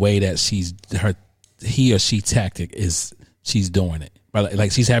the way that he or she tactic is she's doing it.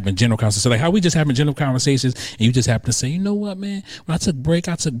 Like she's having general conversations. So like how we just having general conversations and you just happen to say, you know what, man, when I took break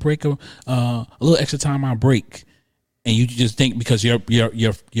a little extra time on break. And you just think because you're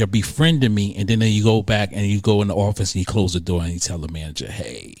befriending me, and then you go back and you go in the office and you close the door and you tell the manager,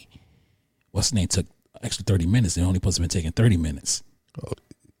 hey, what's the name took extra 30 minutes and only supposed to be taking 30 minutes.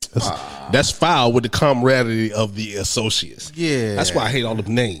 That's foul with the camaraderie of the associates. Yeah. That's why I hate all the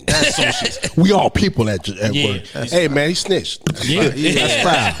names. Associates. We all people at work. Hey, man, he snitched. That's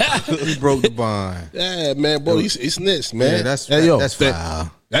foul. He broke the bond. Yeah, man, bro, he snitched, man. Yeah, that's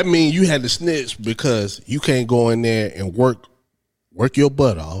foul. That means you had to snitch because you can't go in there and work your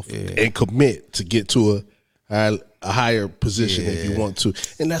butt off and commit to get to a higher position if you want to.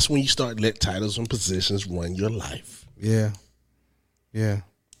 And that's when you start let titles and positions run your life. Yeah. Yeah.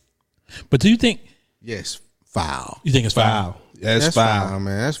 But do you think? Yes, foul. You think it's foul? Yeah, that's foul,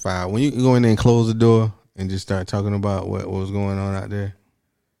 man. That's foul. When you go in there and close the door and just start talking about what was going on out there,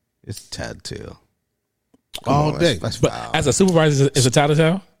 it's a tattletale. All day. That's but foul. as a supervisor, is a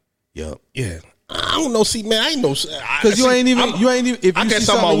tattletale? Yep. Yeah. I don't know. See, man, I ain't know. Because you ain't even. If you see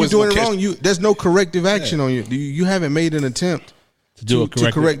something you're doing it wrong, there's no corrective action on you. You haven't made an attempt to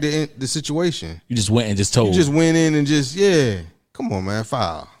correct the situation. You just went and just told. You just went in and just come on, man,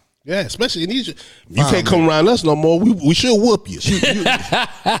 foul. Yeah, especially in these. You can't come around us no more. We should whoop you.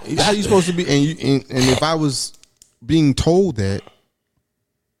 How you supposed to be? And if I was being told that,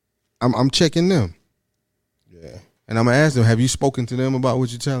 I'm checking them. Yeah. And I'm gonna ask them, have you spoken to them about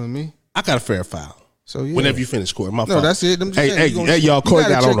what you're telling me? I got a fair foul. So yeah. Whenever you finish court, my no, fault. that's it. Hey, y'all, Corey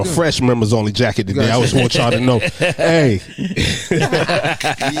got on a fresh members only jacket today. I just want y'all to know. Hey.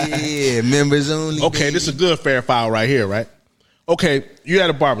 Yeah, members only. Okay, this is a good fair foul right here, right? Okay, you at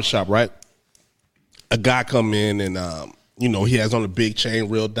a barbershop, right? A guy come in and he has on a big chain,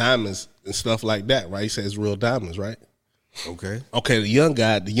 real diamonds and stuff like that, right? He says real diamonds, right? Okay. Okay, the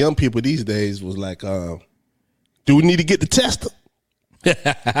young people these days was like, do we need to get the tester? The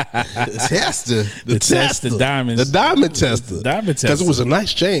tester. The diamonds. The diamond tester. The diamond tester. Because it was a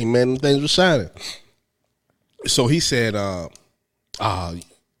nice chain, man. The things were shining. So he said,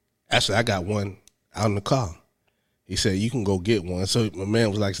 actually, I got one out in the car. He said, you can go get one. So my man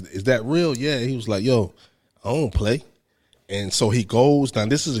was like, is that real? Yeah. He was like, yo, I don't play. And so he goes, now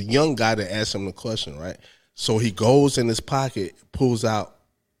this is a young guy that asked him the question, right? So he goes in his pocket, pulls out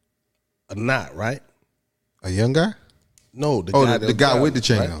a knot, right? A young guy? No, the guy with the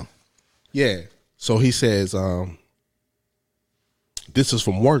chain right? on. Yeah. So he says, this is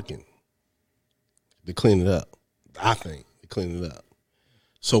from working to clean it up. I think to clean it up.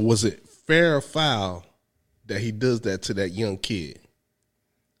 So was it fair or foul that he does that to that young kid?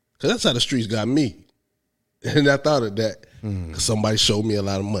 Because that's how the streets got me. And I thought of that because somebody showed me a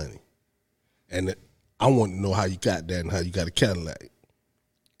lot of money. And I want to know how you got that and how you got a Cadillac.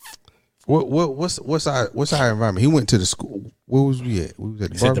 What's our environment? He went to the school. Where was we at? We was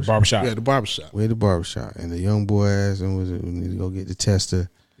at the barbershop. Yeah, the barbershop. We at the barbershop. And the young boy asked him, we need to go get the tester.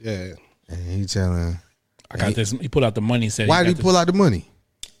 Yeah. And he telling, I got this. He pulled out the money and said, why did he pull out the money?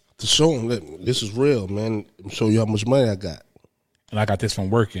 To show him that this is real, man. Show you how much money I got. And I got this from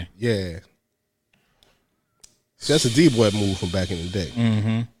working. Yeah. See, that's a D-boy move from back in the day.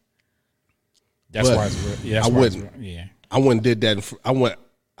 Mm-hmm. That's But why it's real. Yeah, that's I why wouldn't. it's real. Yeah. I wouldn't did that.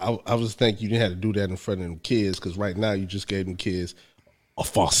 I was thinking you didn't have to do that in front of them kids because right now you just gave them kids a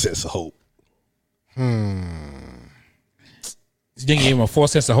false sense of hope. You think he gave him a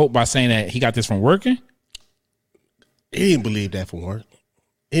false sense of hope by saying that he got this from working? He didn't believe that from work.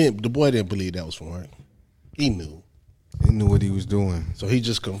 The boy didn't believe that was from work. He knew. He knew what he was doing So he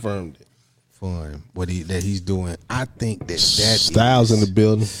just confirmed it. for him. That he's doing. I think that Styles in the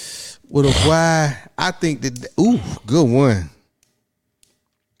building. With a why, I think that. Ooh, good one.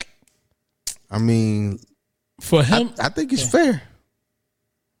 I mean, For him, I think it's fair.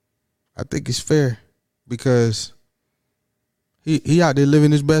 I think it's fair because he out there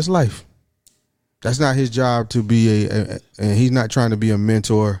living his best life. That's not his job to be and he's not trying to be a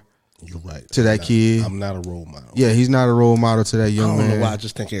mentor. You're right. To that kid. I'm not a role model. Yeah, he's not a role model to that young man. I don't know why. I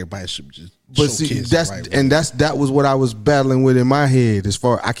just think everybody should just. But show see, kids that was what I was battling with in my head. As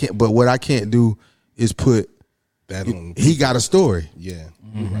far But what I can't do is put. that on. He got a story. Yeah.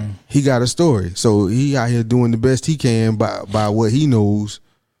 Mm-hmm. He got a story. So he out here doing the best he can by what he knows.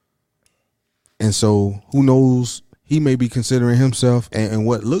 And so who knows, he may be considering himself and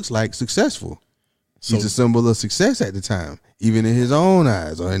what looks like successful. He's a symbol of success at the time, even in his own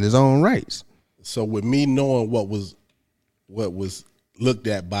eyes or in his own rights. So with me knowing what was looked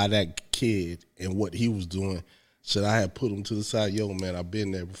at by that kid and what he was doing, should I have put him to the side? Yo, man, I've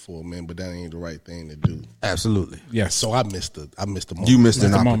been there before, man, but that ain't the right thing to do. Absolutely. Yes. So I missed the moment. You missed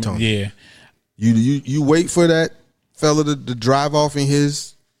an opportunity. Yeah. You wait for that fella to drive off in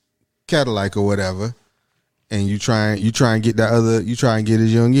his Cadillac or whatever, and you try and get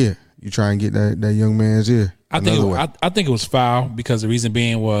his young ear. You try and get that young man's ear. I think it was foul because the reason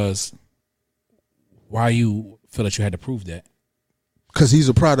being was why you feel that you had to prove that. Because he's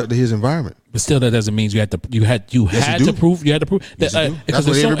a product of his environment. But still, that doesn't mean you had to prove. You had to prove Yes, that's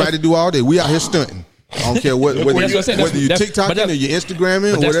what everybody do all day. We out here stunting. I don't care whether you're TikToking or you're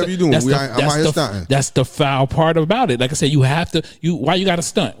Instagramming or whatever you're doing. I'm out here stunting. That's the foul part about it. Like I said, you have to. Why you got to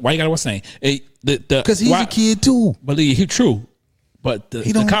stunt? Why you got to what's saying? Because he's a kid too. Believe he true, but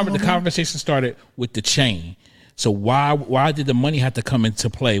the conversation started with the chain. So why did the money have to come into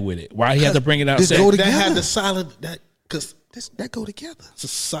play with it? Why he had to bring it out? That had the solid because that go together. It's a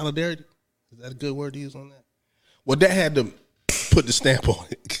solidarity. Is that a good word to use on that? Well, that had to put the stamp on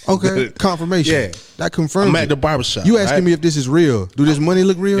it. Okay, confirmation. Yeah, that confirms. I'm at the barbershop. You asking me if this is real? Do this money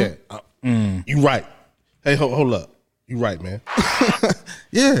look real? Yeah, you right. Hey, hold up. You right, man.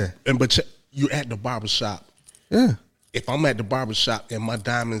 Yeah. But you at the barbershop. Yeah. If I'm at the barbershop and my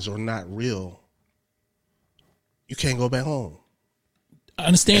diamonds are not real, you can't go back home. I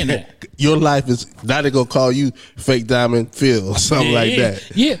understand that. Your life is now they're gonna call you fake diamond Phil or something like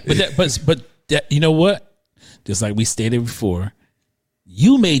that. Yeah, but that, you know what? Just like we stated before,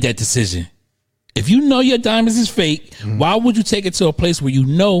 you made that decision. If you know your diamonds is fake, why would you take it to a place where you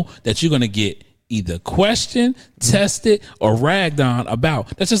know that you're gonna get either questioned, tested, or ragged on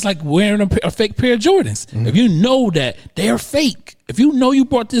about? That's just like wearing a fake pair of Jordans. If you know that they're fake, if you know you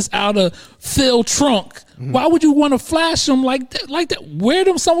brought this out of Phil trunk, why would you want to flash them like that? Wear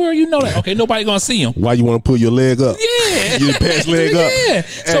them somewhere you know that. Okay, nobody gonna see them. Why you want to pull your leg up? Yeah. Your pants leg up. Yeah.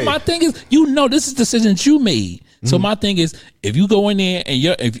 So my thing is, this is decisions you made. So my thing is, if you go in there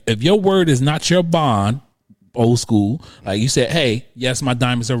and if your word is not your bond, old school, like you said, hey, yes, my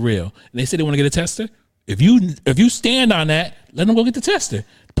diamonds are real, and they said they want to get a tester. If you stand on that, let them go get the tester.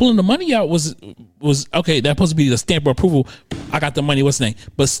 Pulling the money out was okay. That's supposed to be the stamp of approval. I got the money. What's the name?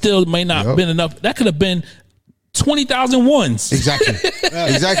 But still, may not have been enough. That could have been 20,000 ones.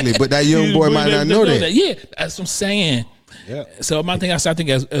 Exactly. But that young boy might not know that. Yeah, that's what I'm saying. Yeah. So my thing, I think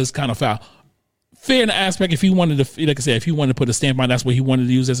is kind of foul. Fair in the aspect, if he wanted to, like I said, if he wanted to put a stamp on, that's what he wanted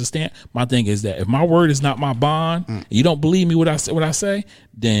to use as a stamp. My thing is that if my word is not my bond, and you don't believe me what I say,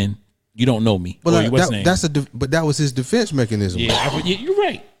 then you don't know me. But that was his defense mechanism. Yeah, you're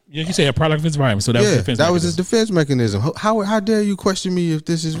right. You say a product of his environment, so that was defense. That was his defense mechanism. How dare you question me if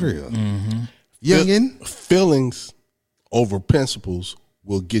this is real, youngin? Feelings over principles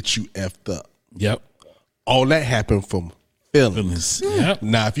will get you effed up. Yep. All that happened from feelings. Yep.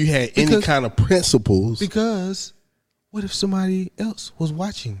 Now, if you had any kind of principles, because what if somebody else was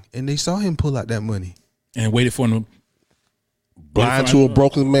watching and they saw him pull out that money and waited for him? Blind to a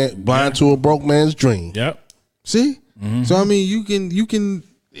broke man's dream. Yep. See? So I mean, you can.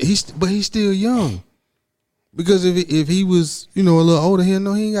 He's still young. Because if he was, a little older, he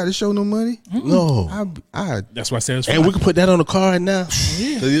ain't got to show no money. No. That's why I said it's and we can put that on the card now.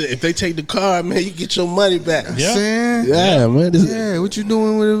 Yeah. If they take the card, man, you get your money back. Yeah. Yeah, man. What you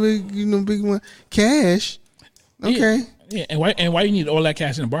doing with a big one? Cash. Okay. Yeah. And why you need all that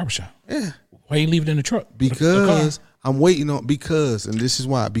cash in the barbershop? Yeah. Why you leave it in the truck? Because I'm waiting on, and this is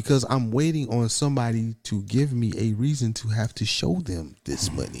why, because I'm waiting on somebody to give me a reason to have to show them this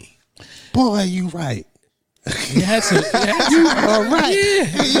money. Boy, you right. You all right.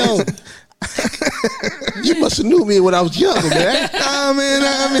 Yeah. Yo, you must have knew me when I was younger, man. I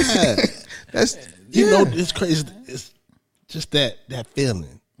mean, that's it's crazy. It's just that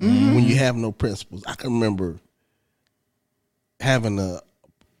feeling when you have no principles. I can remember having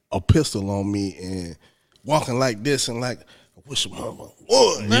a pistol on me and walking like this and like, I wish mama would.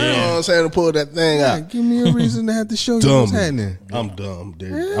 You know what I'm saying? To pull that thing out. Give me a reason to have to show you what's happening. I'm dumb,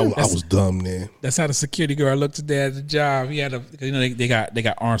 dude. I was dumb then. That's how the security guard looked today at the job. He had they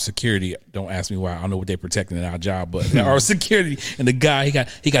got armed security. Don't ask me why. I don't know what they're protecting in our job, but they armed security. And the guy he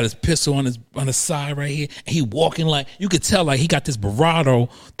got his pistol on the side right here. And he walking like, you could tell like he got this bravado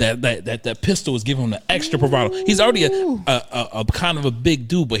that pistol was giving him the extra bravado. He's already a kind of a big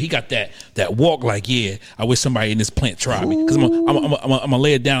dude, but he got that walk like, yeah, I wish somebody in this plant tried me because I'm gonna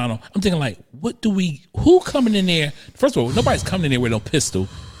lay it down on him. I'm thinking like, who coming in there? First of all, nobody's coming in there with no pistol.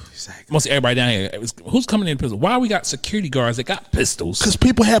 Exactly. Most everybody down here, who's coming in pistol? Why we got security guards that got pistols? Because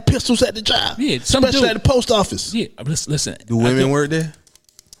people have pistols at the job. Yeah, some especially do. at the post office. Yeah, listen. Do women work there?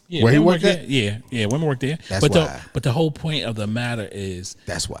 Yeah, Where he women work at? Yeah, women work there. That's why. But the whole point of the matter is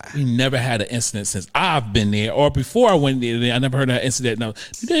That's why. we never had an incident since I've been there, or before I went there. I never heard of an incident. No,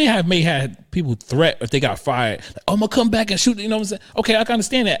 they may have people threat if they got fired. Like, oh, I'm gonna come back and shoot. You know what I'm saying? Okay, I can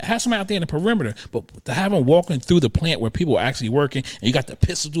understand that. Have somebody out there in the perimeter, but to have them walking through the plant where people are actually working, and you got the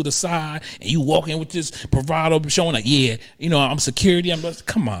pistol through the side, and you walking with this bravado, showing like, yeah, you know, I'm security.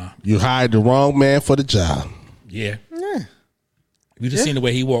 Come on. You hired the wrong man for the job. Yeah. You just seen the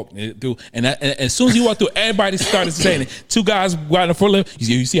way he walked through, and as soon as he walked through, everybody started saying it. Two guys got in the front left.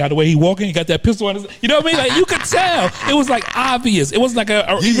 You see how the way he walking? He got that pistol on his. You know what I mean? Like you could tell. It was like obvious. It wasn't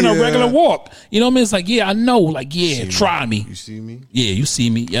like even a regular walk. You know what I mean? It's like I know. Like try me. You see me? Yeah, you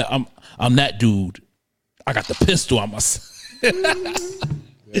see me. Yeah, I'm that dude. I got the pistol on my.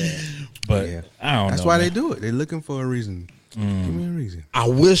 But I don't know. That's why they do it. They're looking for a reason. Give me a reason. I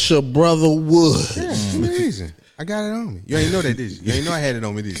wish a brother would. Yeah, give me a reason. I got it on me. You ain't know that, did you? You ain't know I had it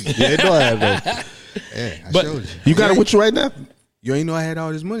on me, did you? Yeah, know I have that. Yeah, I But showed you. You got it with you right now? You ain't know I had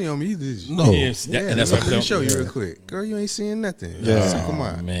all this money on me either, did you? No. Yes, Yeah, that's let what me I'm show you real quick. Girl, you ain't seeing nothing. Yeah. So come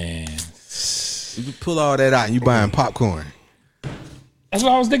on. Man, You pull all that out and you buying popcorn. that's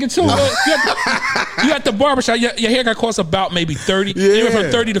what I was thinking too. You at the barbershop. Your haircut costs about maybe 30. Yeah. Anywhere from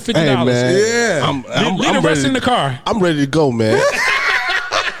 $30 to $50. Hey, man. Yeah. Leave the rest in the car. I'm ready to go, man.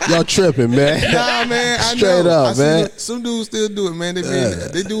 Y'all tripping, man. Nah, man. I Straight know. up, man. Some dudes still do it, man.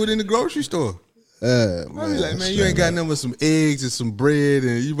 They do it in the grocery store. I be like, man, you ain't got nothing but some eggs and some bread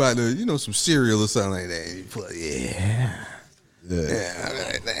and you about to, some cereal or something like that. You put,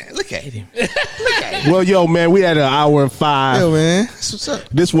 look at him. Well, yo, man, we had an hour and 5. Yo, man. That's what's up.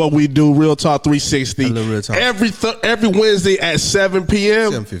 This is what we do, Real Talk 360. I love Real Talk. Every Wednesday at 7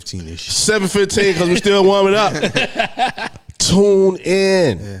 p.m. 7:15-ish. 7:15 because we're still warming up. Tune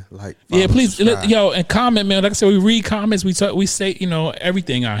in. Yeah, like. Yeah, follow, please, subscribe. and comment, man. Like I said, we read comments. We say,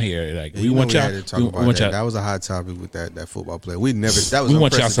 everything out here. Like Yeah, we want y'all. had to talk We about want that. y'all. That was a hot topic with that football player. We never. That was. We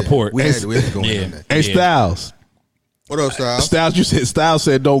want y'all unprecedented. support. We had to go Yeah. in on that. Hey, Yeah. Styles. What up, Styles? Styles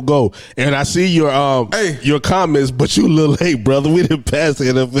said don't go. And I see your Hey. your comments, but you a little late, brother. We didn't pass the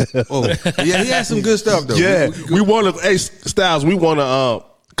NFL. Oh, yeah, he had some good stuff though. Yeah. We want to, hey, Styles, we want to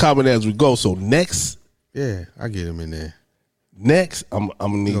comment as we go. So next, I get him in there. I'm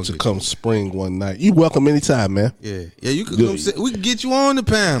gonna need gonna to get come spring one night. You welcome anytime, man. Yeah, you could come sit. We can get you on the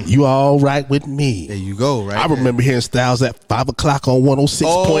panel. You all right with me? There you go. Right. I remember hearing Styles at 5 o'clock on 106.3.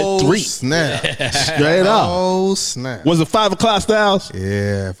 Oh, snap! Straight up. Oh snap! Was it 5 o'clock, Styles?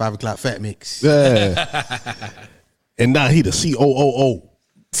 Yeah, 5 o'clock fat mix. Yeah. And now he the COOO.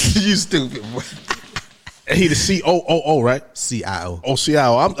 You stupid boy. He the COOO, right? CIO. Oh,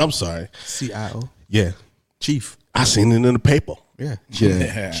 CIO. I'm sorry. CIO. Yeah. Chief. I seen it in the paper. Yeah.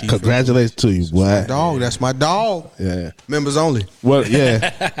 Yeah. Chief. Congratulations to you, boy. Dog. That's my dog. Yeah. Members only. Well,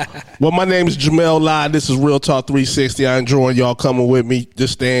 yeah. Well, my name is Jamel Lai. This is Real Talk 360. I enjoy y'all coming with me,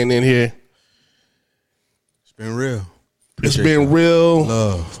 just staying in here. It's been real. It's been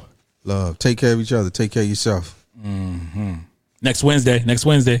real. Love. Take care of each other. Take care of yourself. Next Wednesday. Next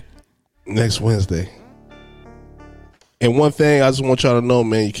Wednesday. And one thing I just want y'all to know,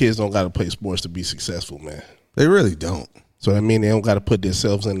 man, your kids don't got to play sports to be successful, man. They really don't. So that means they don't got to put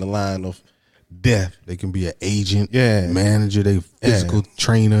themselves in the line of death. They can be an agent, Yeah. manager, they physical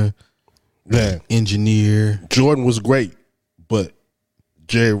trainer, Yeah. engineer. Jordan was great, but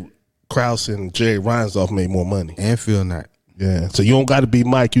Jerry Krause and Jerry Reinsdorf made more money. And Phil Knight. Yeah. So you don't got to be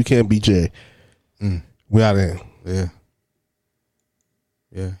Mike. You can't be Jerry. We out there. Yeah.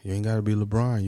 Yeah. You ain't got to be LeBron.